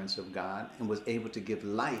requirements of God and was able to give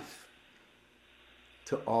life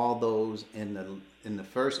to all those in the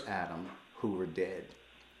first Adam who were dead.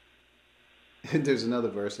 There's another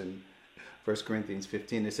verse in 1 Corinthians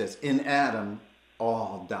 15 that says, in Adam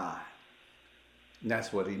all die. And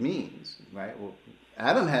that's what he means, right? Well,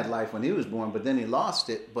 Adam had life when he was born, but then he lost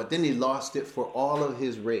it. But then he lost it for all of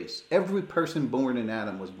his race. Every person born in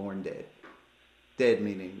Adam was born dead. Dead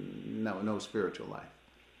meaning no spiritual life.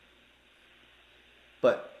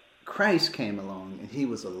 But Christ came along and he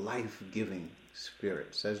was a life-giving spirit,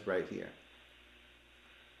 it says right here.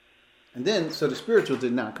 And then, so the spiritual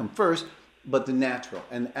did not come first, but the natural.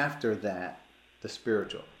 And after that, the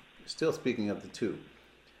spiritual. Still speaking of the two.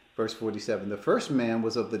 Verse 47, the first man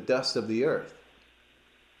was of the dust of the earth.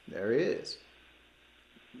 There he is.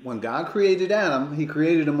 When God created Adam, he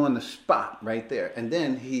created him on the spot right there. And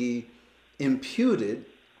then he imputed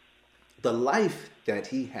the life that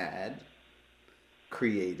he had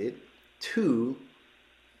created to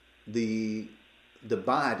the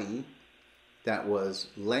body that was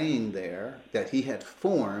laying there, that he had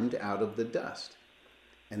formed out of the dust.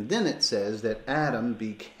 And then it says that Adam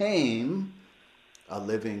became a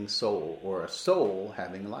living soul, or a soul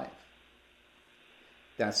having life.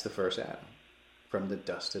 That's the first Adam, from the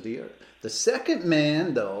dust of the earth. The second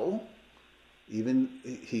man, though, even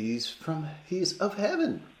he's of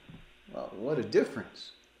heaven. Well, what a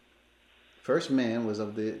difference. First man was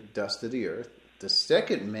of the dust of the earth. The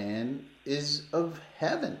second man is of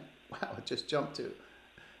heaven. Wow, it just jumped to.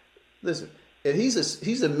 Listen, if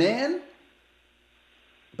he's a man,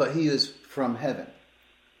 but he is from heaven.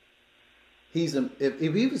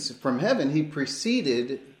 If he was from heaven, he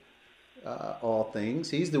preceded all things.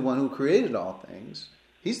 He's the one who created all things.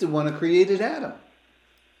 He's the one who created Adam.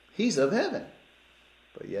 He's of heaven.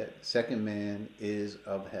 But yet, second man is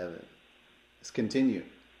of heaven. Let's continue.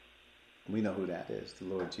 We know who that is, the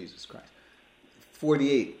Lord Jesus Christ.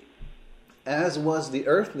 48. As was the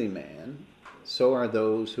earthly man, so are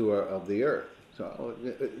those who are of the earth. So,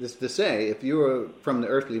 this to say, if you are from the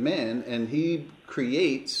earthly man and he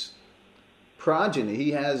creates progeny,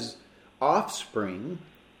 he has offspring,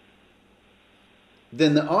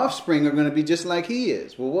 then the offspring are going to be just like he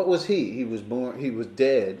is. Well, what was he? He was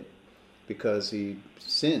dead because he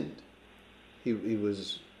sinned. He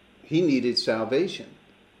needed salvation.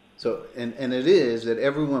 So, and it is that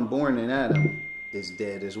everyone born in Adam is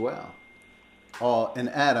dead as well. All in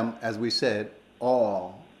Adam, as we said,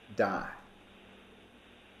 all die.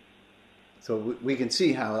 So we can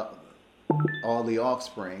see how all the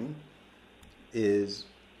offspring is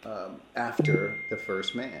after the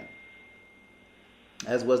first man.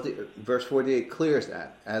 As was verse 48 clears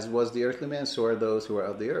that. As was the earthly man, so are those who are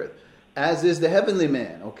of the earth. As is the heavenly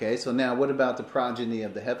man. Okay, so now what about the progeny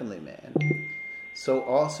of the heavenly man? So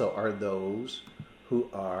also are those who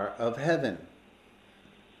are of heaven.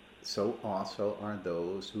 So also are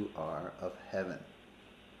those who are of heaven.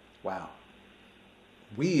 Wow.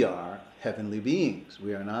 We are heavenly beings.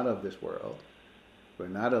 We are not of this world. We're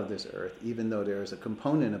not of this earth, even though there is a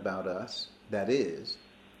component about us that is,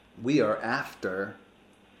 we are after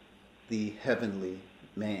the heavenly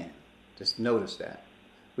man. Just notice that.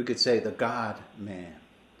 We could say the God man.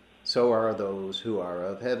 So are those who are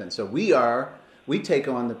of heaven. So we take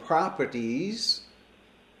on the properties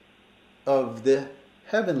of the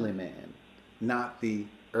heavenly man, not the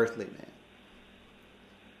earthly man.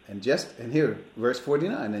 And here, verse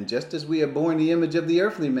 49, and just as we are born the image of the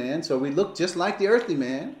earthly man, so we look just like the earthly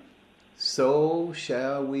man, so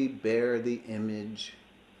shall we bear the image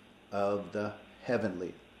of the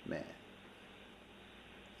heavenly man.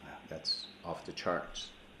 Wow, that's off the charts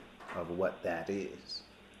of what that is.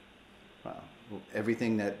 Wow.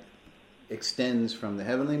 Everything that extends from the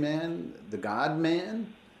heavenly man, the God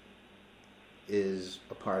man, is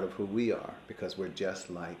a part of who we are because we're just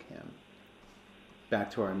like him. back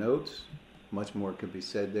to our notes. Much more could be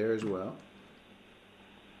said there as well.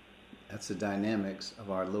 That's the dynamics of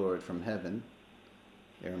our Lord from heaven.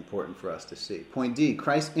 They're important for us to see. Point D,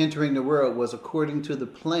 Christ entering the world was according to the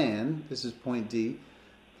plan. This is point D.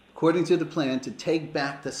 According to the plan to take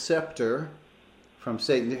back the scepter from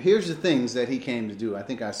Satan. Here's the things that he came to do. I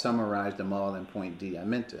think I summarized them all in point D. I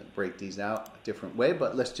meant to break these out a different way,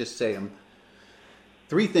 but let's just say them.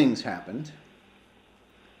 3 things happened.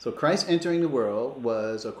 So Christ entering the world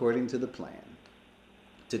was according to the plan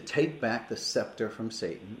to take back the scepter from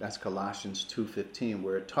Satan. That's Colossians 2:15,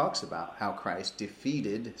 where it talks about how Christ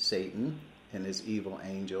defeated Satan and his evil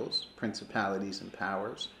angels, principalities and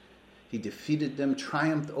powers. He defeated them,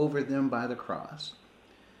 triumphed over them by the cross.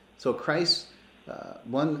 So Christ,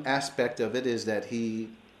 one aspect of it is that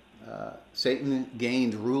Satan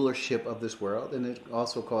gained rulership of this world, and it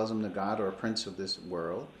also calls him the God or a prince of this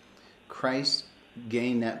world. Christ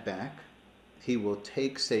gained that back. He will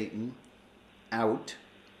take Satan out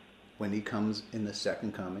when he comes in the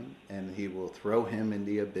second coming, and he will throw him in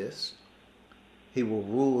the abyss. He will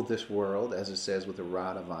rule this world, as it says, with a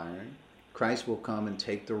rod of iron. Christ will come and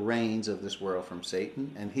take the reins of this world from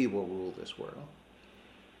Satan, and he will rule this world.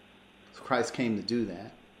 So Christ came to do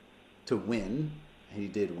that, to win. He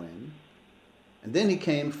did win. And then he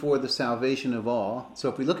came for the salvation of all. So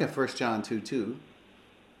if we look at 1 John 2:2,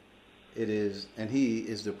 it is, and he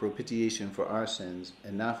is the propitiation for our sins,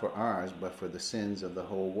 and not for ours, but for the sins of the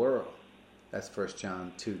whole world. That's 1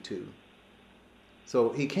 John 2:2. So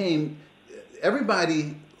he came,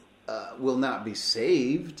 everybody will not be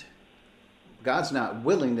saved. God's not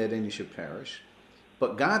willing that any should perish,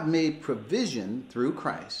 but God made provision through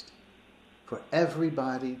Christ for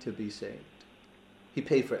everybody to be saved. He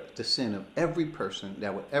paid for the sin of every person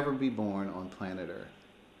that would ever be born on planet Earth.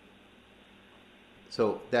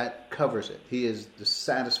 So that covers it. He is the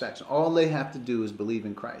satisfaction. All they have to do is believe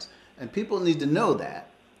in Christ. And people need to know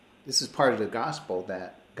that. This is part of the gospel,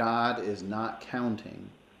 that God is not counting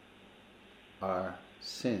our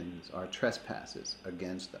sins, our trespasses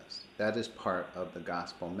against us. That is part of the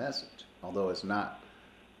gospel message. Although it's not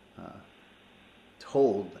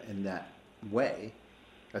told in that way.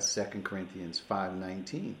 That's 2 Corinthians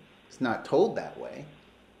 5:19. It's not told that way.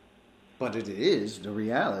 But it is the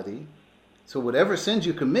reality. So whatever sins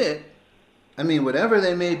you commit, whatever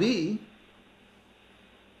they may be,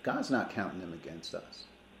 God's not counting them against us.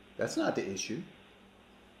 That's not the issue.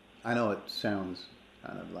 I know it sounds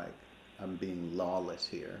kind of like I'm being lawless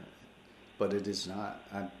here, but it is not.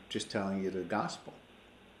 I'm just telling you the gospel.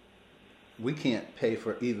 We can't pay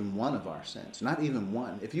for even one of our sins, not even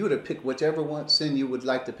one. If you were to pick whichever one sin you would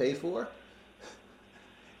like to pay for,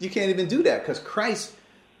 you can't even do that, because Christ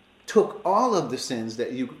took all of the sins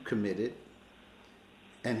that you committed,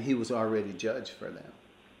 and he was already judged for them.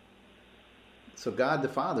 So God the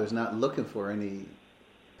Father is not looking for any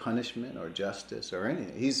punishment or justice or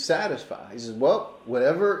anything. He's satisfied. He says, well,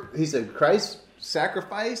 whatever, he said, Christ's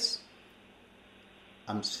sacrifice,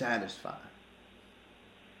 I'm satisfied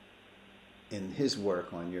in his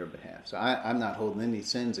work on your behalf. So I'm not holding any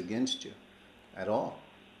sins against you at all.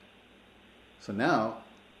 So now,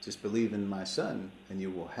 just believe in my Son, and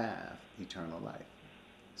you will have eternal life.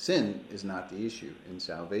 Sin is not the issue in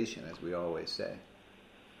salvation, as we always say.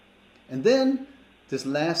 And then this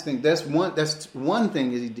last thing, that's one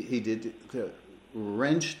thing he did to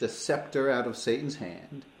wrench the scepter out of Satan's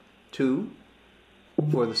hand. 2,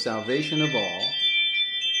 for the salvation of all,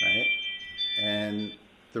 right? And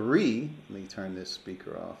 3, let me turn this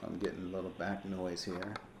speaker off. I'm getting a little back noise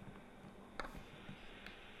here.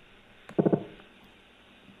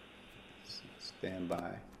 Stand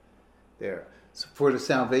by. There. So for the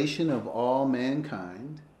salvation of all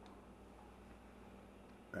mankind,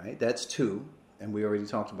 right? That's 2. And we already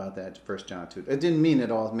talked about that, 1 John 2. It didn't mean that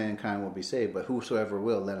all mankind will be saved, but whosoever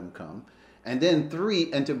will, let him come. And then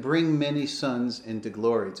 3, and to bring many sons into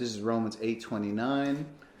glory. This is Romans 8:29,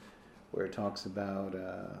 where it talks about,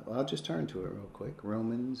 I'll just turn to it real quick.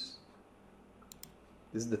 Romans,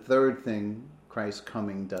 this is the 3rd thing Christ's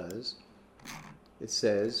coming does. It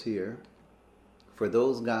says here, for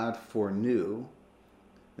those God foreknew.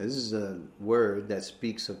 This is a word that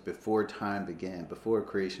speaks of before time began, before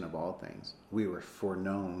creation of all things. We were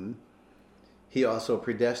foreknown. He also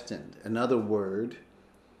predestined. Another word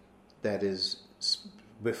that is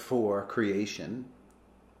before creation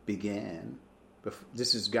began.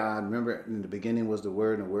 This is God. Remember, in the beginning was the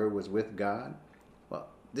Word, and the Word was with God. Well,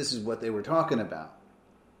 this is what they were talking about.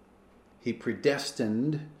 He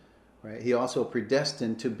predestined, right? He also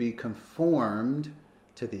predestined to be conformed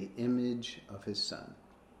to the image of his Son,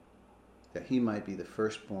 that he might be the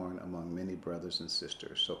firstborn among many brothers and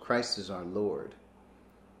sisters. So Christ is our Lord.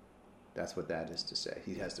 That's what that is to say.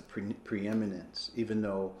 He has the preeminence, even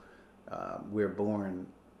though we're born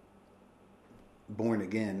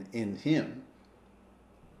again in him,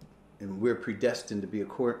 and we're predestined to be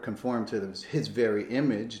conformed to his very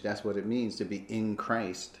image. That's what it means to be in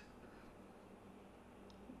Christ,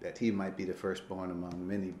 that he might be the firstborn among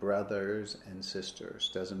many brothers and sisters.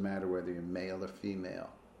 Doesn't matter whether you're male or female.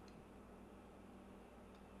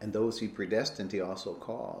 And those he predestined, he also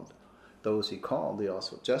called. Those he called, he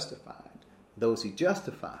also justified. Those he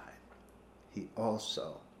justified, he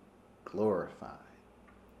also glorified.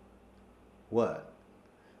 What?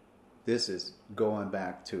 This is going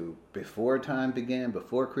back to before time began,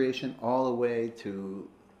 before creation, all the way to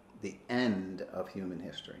the end of human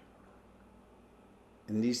history.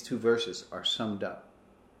 And these two verses are summed up.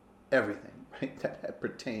 Everything, right, that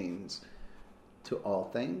pertains to all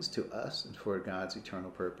things, to us, and for God's eternal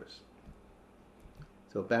purpose.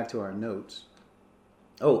 So back to our notes.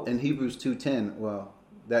 Oh, and Hebrews 2:10, well,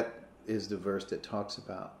 that is the verse that talks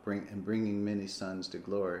about bringing many sons to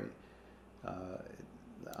glory.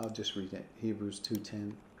 I'll just read it. Hebrews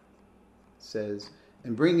 2:10 says,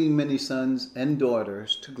 "And bringing many sons and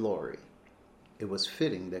daughters to glory, it was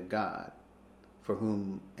fitting that God, for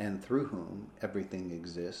whom and through whom everything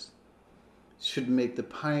exists, should make the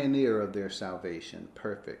pioneer of their salvation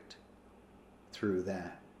perfect through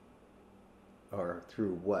that, or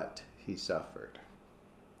through what he suffered."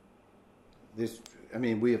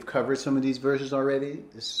 We have covered some of these verses already.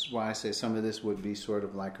 This is why I say some of this would be sort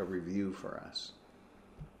of like a review for us.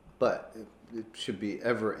 But it should be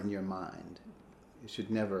ever in your mind. You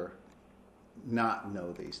should never not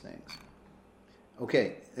know these things.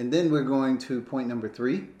 Okay, and then we're going to point number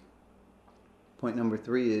 3. Point number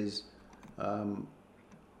 3 is,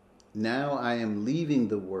 now I am leaving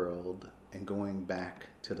the world and going back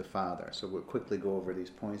to the Father. So we'll quickly go over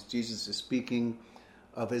these points. Jesus is speaking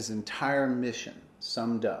of his entire mission,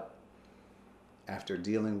 summed up. After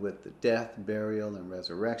dealing with the death, burial, and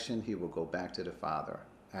resurrection, he will go back to the Father.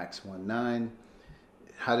 Acts 1:9.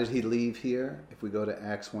 How did he leave here? If we go to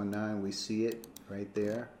Acts 1:9, we see it right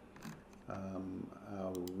there.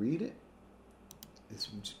 I'll read it. It's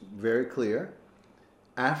very clear.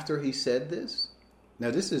 After he said this,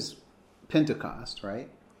 now this is Pentecost, right?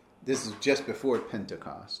 This is just before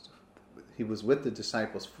Pentecost. He was with the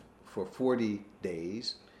disciples for 40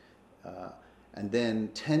 days. And then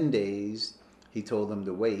 10 days he told them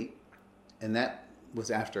to wait. And that was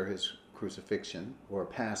after his crucifixion, or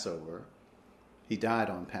Passover. He died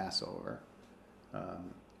on Passover.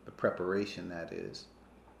 The preparation, that is.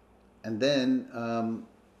 And then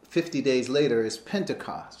 50 days later is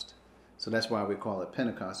Pentecost. So that's why we call it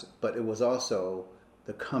Pentecost. But it was also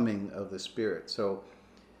the coming of the Spirit. So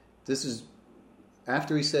this is,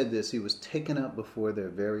 after he said this, he was taken up before their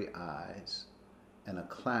very eyes, and a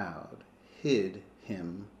cloud hid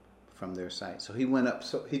him from their sight. So he went up,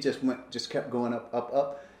 so he just kept going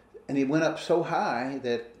up, and he went up so high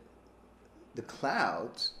that the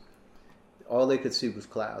clouds, all they could see was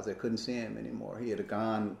clouds. They couldn't see him anymore. He had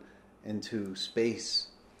gone into space,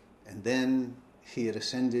 and then he had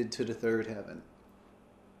ascended to the third heaven.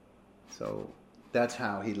 So that's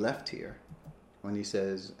how he left here when he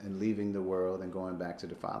says, and leaving the world and going back to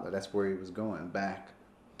the Father. That's where he was going, back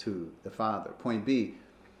to the Father. Point B,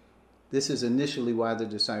 this is initially why the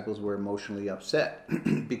disciples were emotionally upset,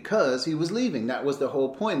 because he was leaving. That was the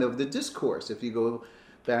whole point of the discourse. If you go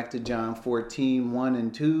back to John 14:1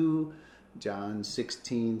 and 2, John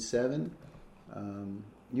 16:7,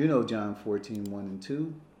 you know John 14:1 and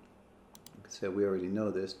 2. So we already know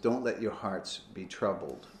this. Don't let your hearts be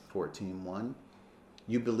troubled, 14:1.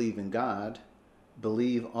 You believe in God,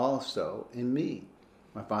 believe also in me.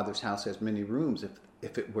 My Father's house has many rooms.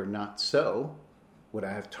 If it were not so, would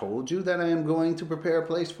I have told you that I am going to prepare a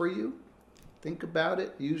place for you? Think about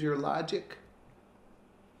it. Use your logic.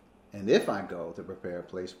 And if I go to prepare a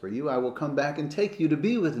place for you, I will come back and take you to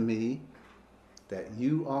be with me, that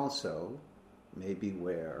you also may be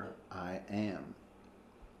where I am.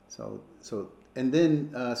 So, and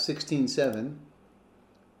then 16:7.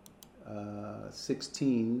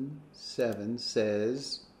 16:7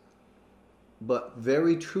 says, but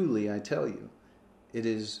very truly I tell you, it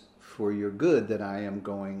is for your good that I am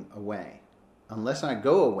going away. Unless I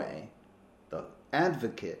go away, the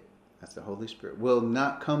advocate, that's the Holy Spirit, will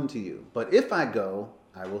not come to you. But if I go,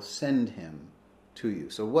 I will send him to you.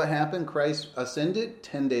 So what happened? Christ ascended.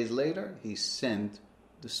 10 days later, he sent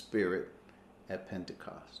the Spirit at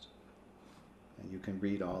Pentecost. And you can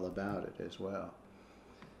read all about it as well.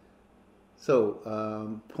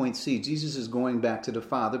 So, point C, Jesus is going back to the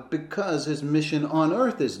Father because his mission on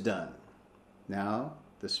earth is done. Now,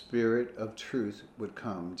 the Spirit of truth would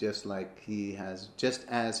come, just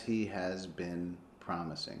as he has been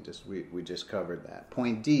promising. We just covered that.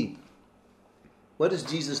 Point D. What is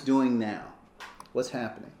Jesus doing now? What's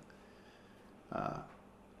happening?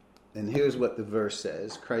 And here's what the verse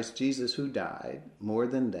says. Christ Jesus, who died, more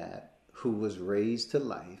than that, who was raised to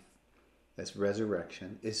life, that's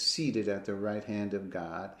resurrection, is seated at the right hand of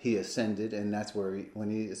God. He ascended, and that's where when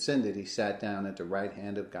he ascended, he sat down at the right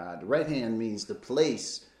hand of God. The right hand means the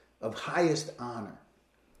place of highest honor,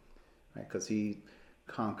 right? Because he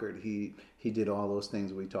conquered, he did all those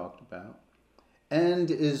things we talked about, and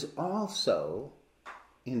is also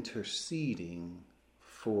interceding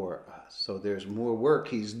for us. So there's more work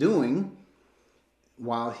he's doing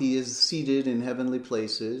while he is seated in heavenly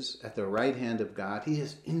places at the right hand of God. He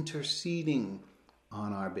is interceding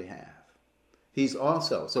on our behalf. He's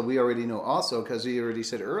also, so we already know also, because he already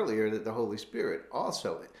said earlier that the Holy Spirit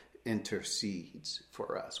also intercedes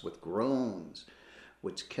for us with groans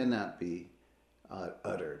which cannot be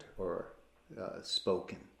uttered or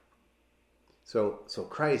spoken. So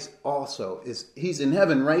Christ also he's in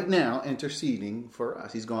heaven right now interceding for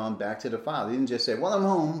us. He's gone back to the Father. He didn't just say, well, I'm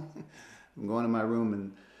home. I'm going to my room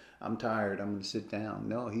and I'm tired. I'm going to sit down.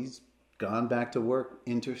 No, he's gone back to work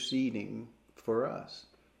interceding for us.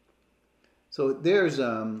 So there's,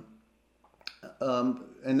 and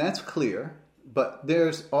that's clear, but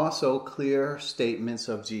there's also clear statements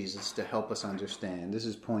of Jesus to help us understand. This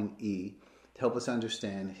is point E, to help us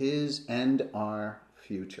understand his and our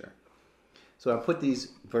future. So I put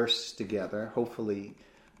these verses together. Hopefully,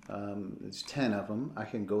 there's 10 of them. I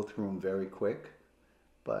can go through them very quick,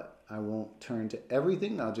 but I won't turn to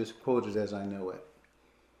everything. I'll just quote it as I know it.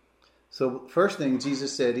 So first thing,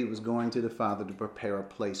 Jesus said he was going to the Father to prepare a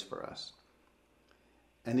place for us.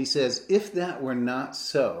 And he says, if that were not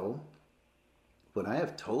so, would I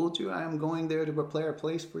have told you I am going there to prepare a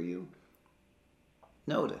place for you?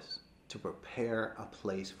 Notice, to prepare a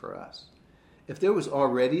place for us. If there was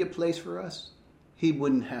already a place for us, he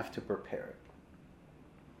wouldn't have to prepare it.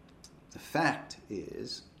 The fact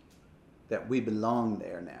is that we belong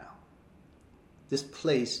there now. This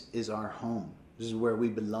place is our home. This is where we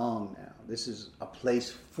belong now. This is a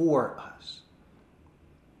place for us.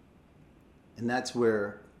 And that's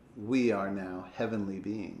where we are now, heavenly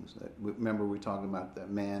beings. Remember, we're talking about the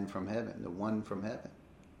man from heaven, the one from heaven.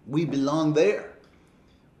 We belong there.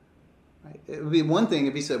 Right? It would be one thing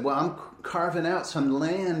if he said, well, I'm carving out some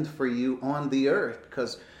land for you on the earth.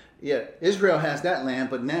 Because, yeah, Israel has that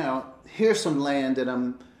land, but now here's some land that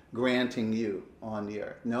I'm granting you on the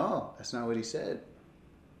earth. No, that's not what he said.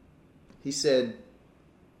 He said,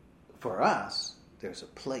 for us, there's a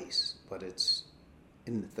place, but it's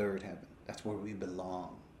in the third heaven. That's where we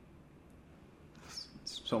belong.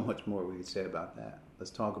 So much more we could say about that.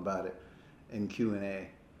 Let's talk about it in Q&A.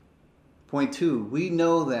 Point 2, we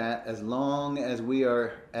know that as long as we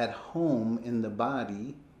are at home in the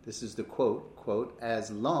body, this is the quote,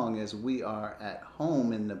 as long as we are at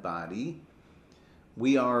home in the body,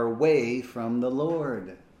 we are away from the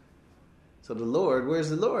Lord. So the Lord, where's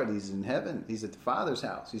the Lord? He's in heaven. He's at the Father's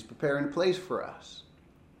house. He's preparing a place for us.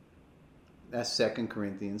 That's 2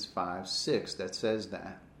 Corinthians 5:6 that says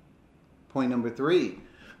that. Point number 3.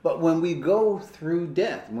 But when we go through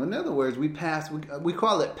death, in other words, we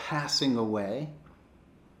call it passing away.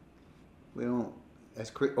 We don't,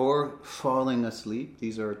 or falling asleep.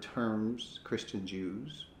 These are terms Christians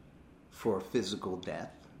use for physical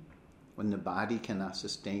death. When the body cannot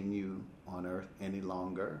sustain you on earth any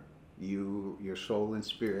longer, your soul and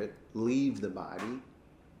spirit leave the body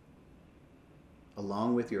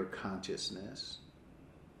along with your consciousness,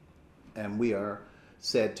 and we are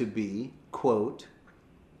said to be, quote,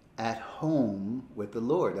 at home with the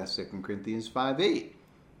Lord. That's 2 Corinthians 5:8.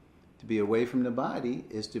 To be away from the body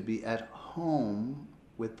is to be at home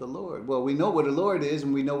with the Lord. Well, we know what the Lord is,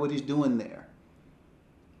 and we know what he's doing there.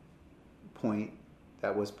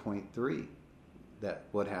 That was point 3. That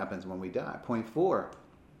what happens when we die. Point 4.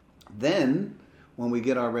 Then, when we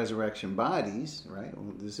get our resurrection bodies, right?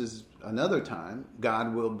 This is another time,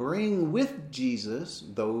 God will bring with Jesus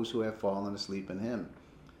those who have fallen asleep in him.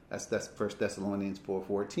 That's 1 Thessalonians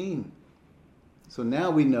 4:14. So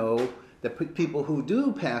now we know that people who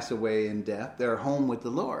do pass away in death, they're home with the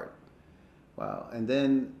Lord. Wow. And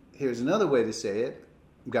then here's another way to say it.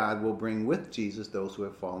 God will bring with Jesus those who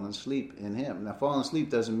have fallen asleep in him. Now, fallen asleep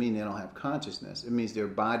doesn't mean they don't have consciousness. It means their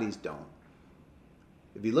bodies don't.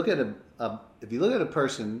 If you look at a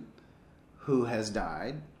person who has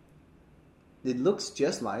died, it looks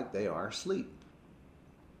just like they are asleep.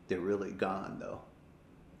 They're really gone, though.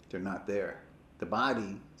 They're not there. The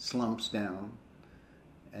body slumps down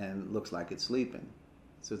and looks like it's sleeping.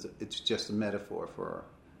 So it's just a metaphor for,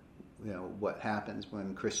 what happens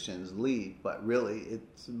when Christians leave. But really, it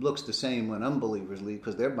looks the same when unbelievers leave,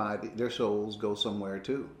 because their souls go somewhere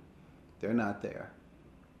too. They're not there.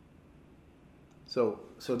 So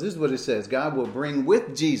this is what it says. God will bring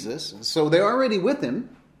with Jesus, so they're already with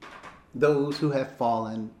him, those who have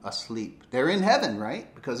fallen asleep. They're in heaven,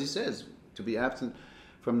 right? Because he says to be absent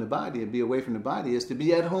from the body and be away from the body is to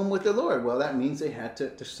be at home with the Lord. Well, that means they had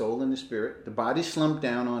the soul and the spirit. The body slumped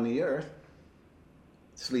down on the earth,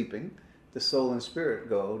 sleeping. The soul and spirit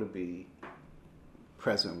go to be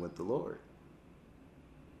present with the Lord.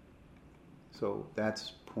 So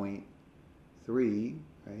that's point 3,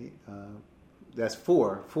 right? That's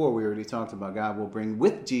 4. 4 we already talked about. God will bring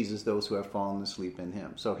with Jesus those who have fallen asleep in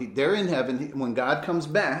him. So they're in heaven. When God comes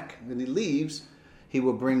back and he leaves, he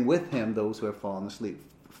will bring with him those who have fallen asleep.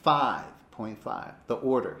 5.5, the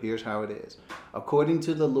order. Here's how it is. According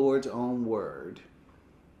to the Lord's own word,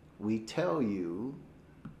 we tell you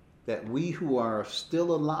that we who are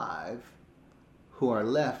still alive, who are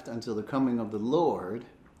left until the coming of the Lord,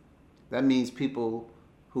 that means people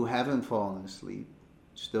who haven't fallen asleep,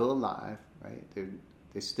 still alive, right?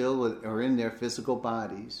 They still are in their physical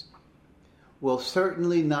bodies, will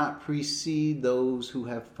certainly not precede those who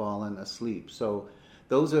have fallen asleep. So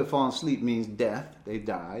those who have fallen asleep means death, they've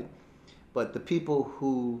died. But the people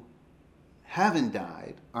who haven't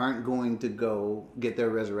died aren't going to go get their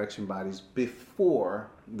resurrection bodies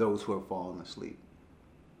before those who have fallen asleep.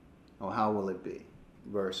 Well, how will it be?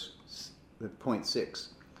 Point 6.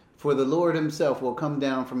 For the Lord himself will come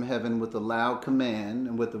down from heaven with a loud command,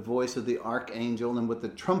 and with the voice of the archangel, and with the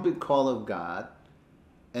trumpet call of God,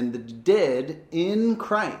 and the dead in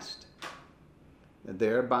Christ,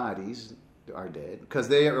 their bodies are dead, because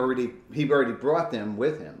he already brought them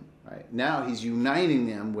with him. Right? Now he's uniting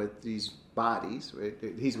them with these bodies. Right?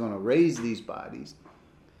 He's going to raise these bodies.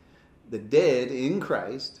 The dead in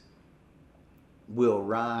Christ will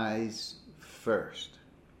rise first.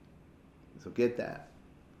 So get that.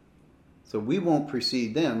 So we won't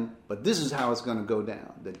precede them, but this is how it's going to go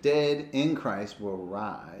down. The dead in Christ will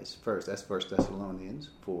rise first. That's 1 Thessalonians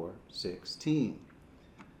 4:16.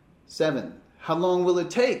 7. How long will it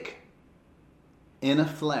take? In a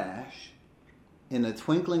flash, in a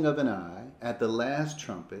twinkling of an eye, at the last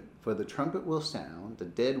trumpet, for the trumpet will sound, the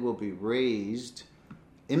dead will be raised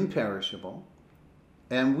imperishable,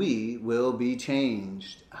 and we will be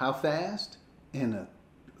changed. How fast? In a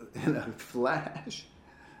flash.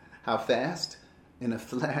 How fast? In a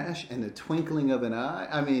flash, in the twinkling of an eye.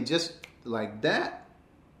 I mean, just like that,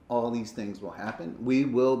 all these things will happen. We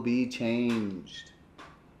will be changed.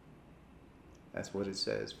 That's what it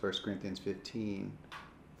says, 1 Corinthians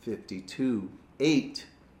 15:52. 8.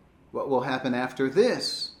 What will happen after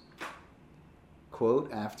this? Quote,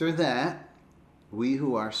 after that, we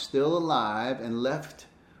who are still alive and left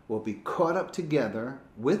will be caught up together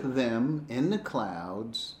with them in the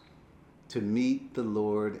clouds to meet the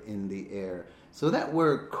Lord in the air. So that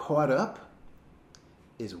word caught up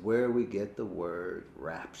is where we get the word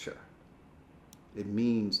rapture. It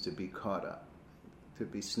means to be caught up, to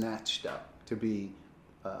be snatched up, to be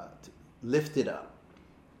lifted up,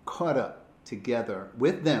 caught up together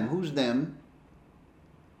with them. Who's them?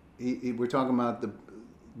 We're talking about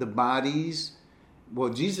the bodies. Well,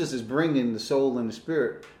 Jesus is bringing the soul and the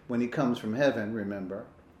spirit when he comes from heaven, remember.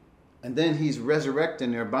 And then he's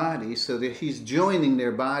resurrecting their bodies, so that he's joining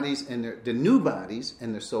their bodies and the new bodies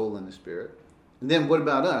and their soul and the spirit. And then what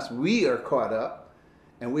about us? We are caught up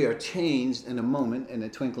and we are changed in a moment, in a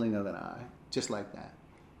twinkling of an eye, just like that.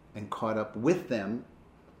 And caught up with them,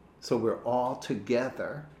 so we're all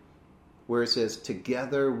together, where it says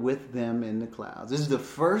together with them in the clouds. This is the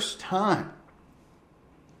first time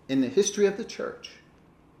in the history of the church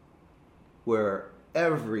where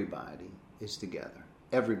everybody is together.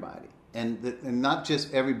 Everybody. And not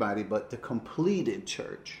just everybody, but the completed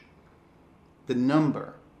church. The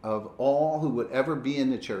number of all who would ever be in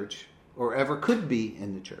the church or ever could be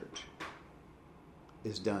in the church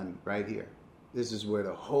is done right here. This is where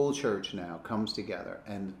the whole church now comes together,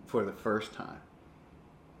 and for the first time.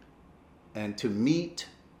 And to meet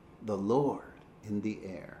the Lord in the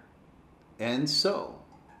air. And so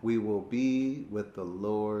we will be with the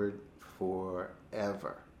Lord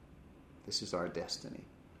forever. This is our destiny.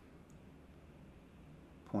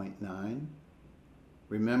 Point 9.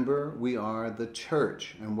 Remember, we are the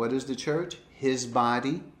church. And what is the church? His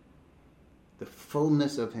body, the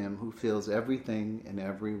fullness of him who fills everything in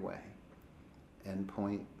every way. And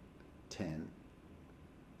point 10.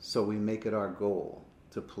 So we make it our goal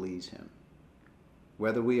to please him.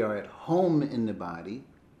 Whether we are at home in the body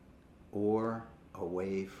or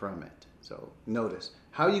away from it. So notice,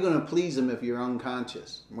 how are you going to please him if you're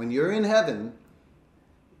unconscious? When you're in heaven,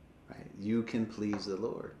 right, you can please the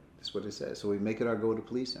Lord. That's what it says. So we make it our goal to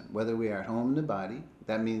please him. Whether we are at home in the body,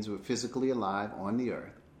 that means we're physically alive on the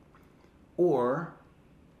earth, or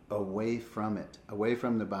away from it. Away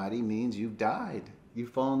from the body means you've died.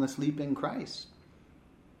 You've fallen asleep in Christ.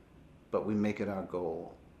 But we make it our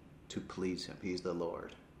goal to please him. He's the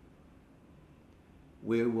Lord.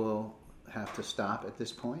 We will have to stop at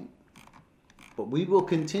this point, but we will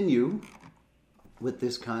continue with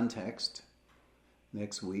this context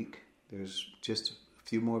next week. There's just a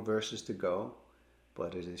few more verses to go,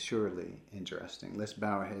 but it is surely interesting. Let's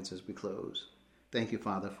bow our heads as we close. Thank you,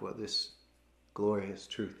 Father, for this glorious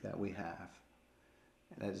truth that we have,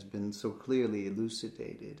 and that has been so clearly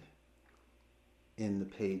elucidated in the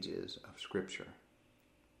pages of Scripture.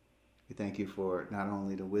 We thank you for not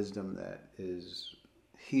only the wisdom that is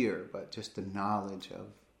here, but just the knowledge of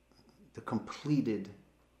the completedness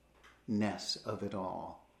of it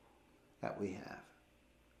all that we have.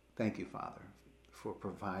 Thank you, Father, for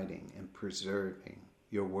providing and preserving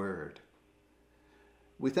your word.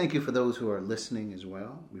 We thank you for those who are listening as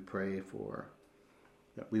well. We pray for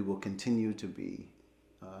that we will continue to be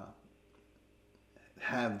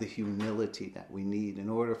have the humility that we need in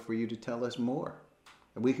order for you to tell us more.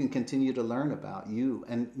 And we can continue to learn about you,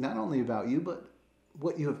 and not only about you, but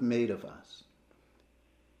what you have made of us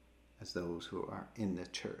as those who are in the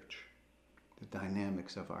church, the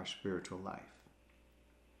dynamics of our spiritual life.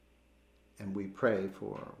 And we pray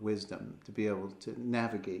for wisdom to be able to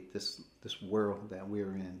navigate this world that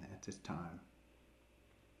we're in at this time.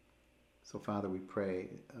 So, Father, we pray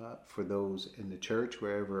for those in the church,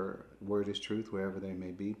 wherever word is truth, wherever they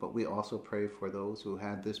may be. But we also pray for those who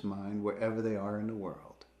have this mind, wherever they are in the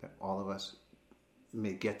world, that all of us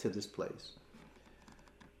may get to this place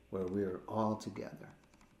where we are all together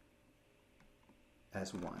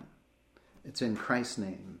as one. It's in Christ's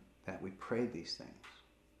name that we pray these things.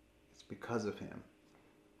 It's because of him.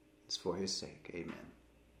 It's for his sake. Amen.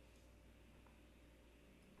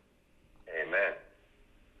 Amen.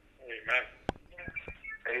 Amen.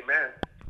 Amen.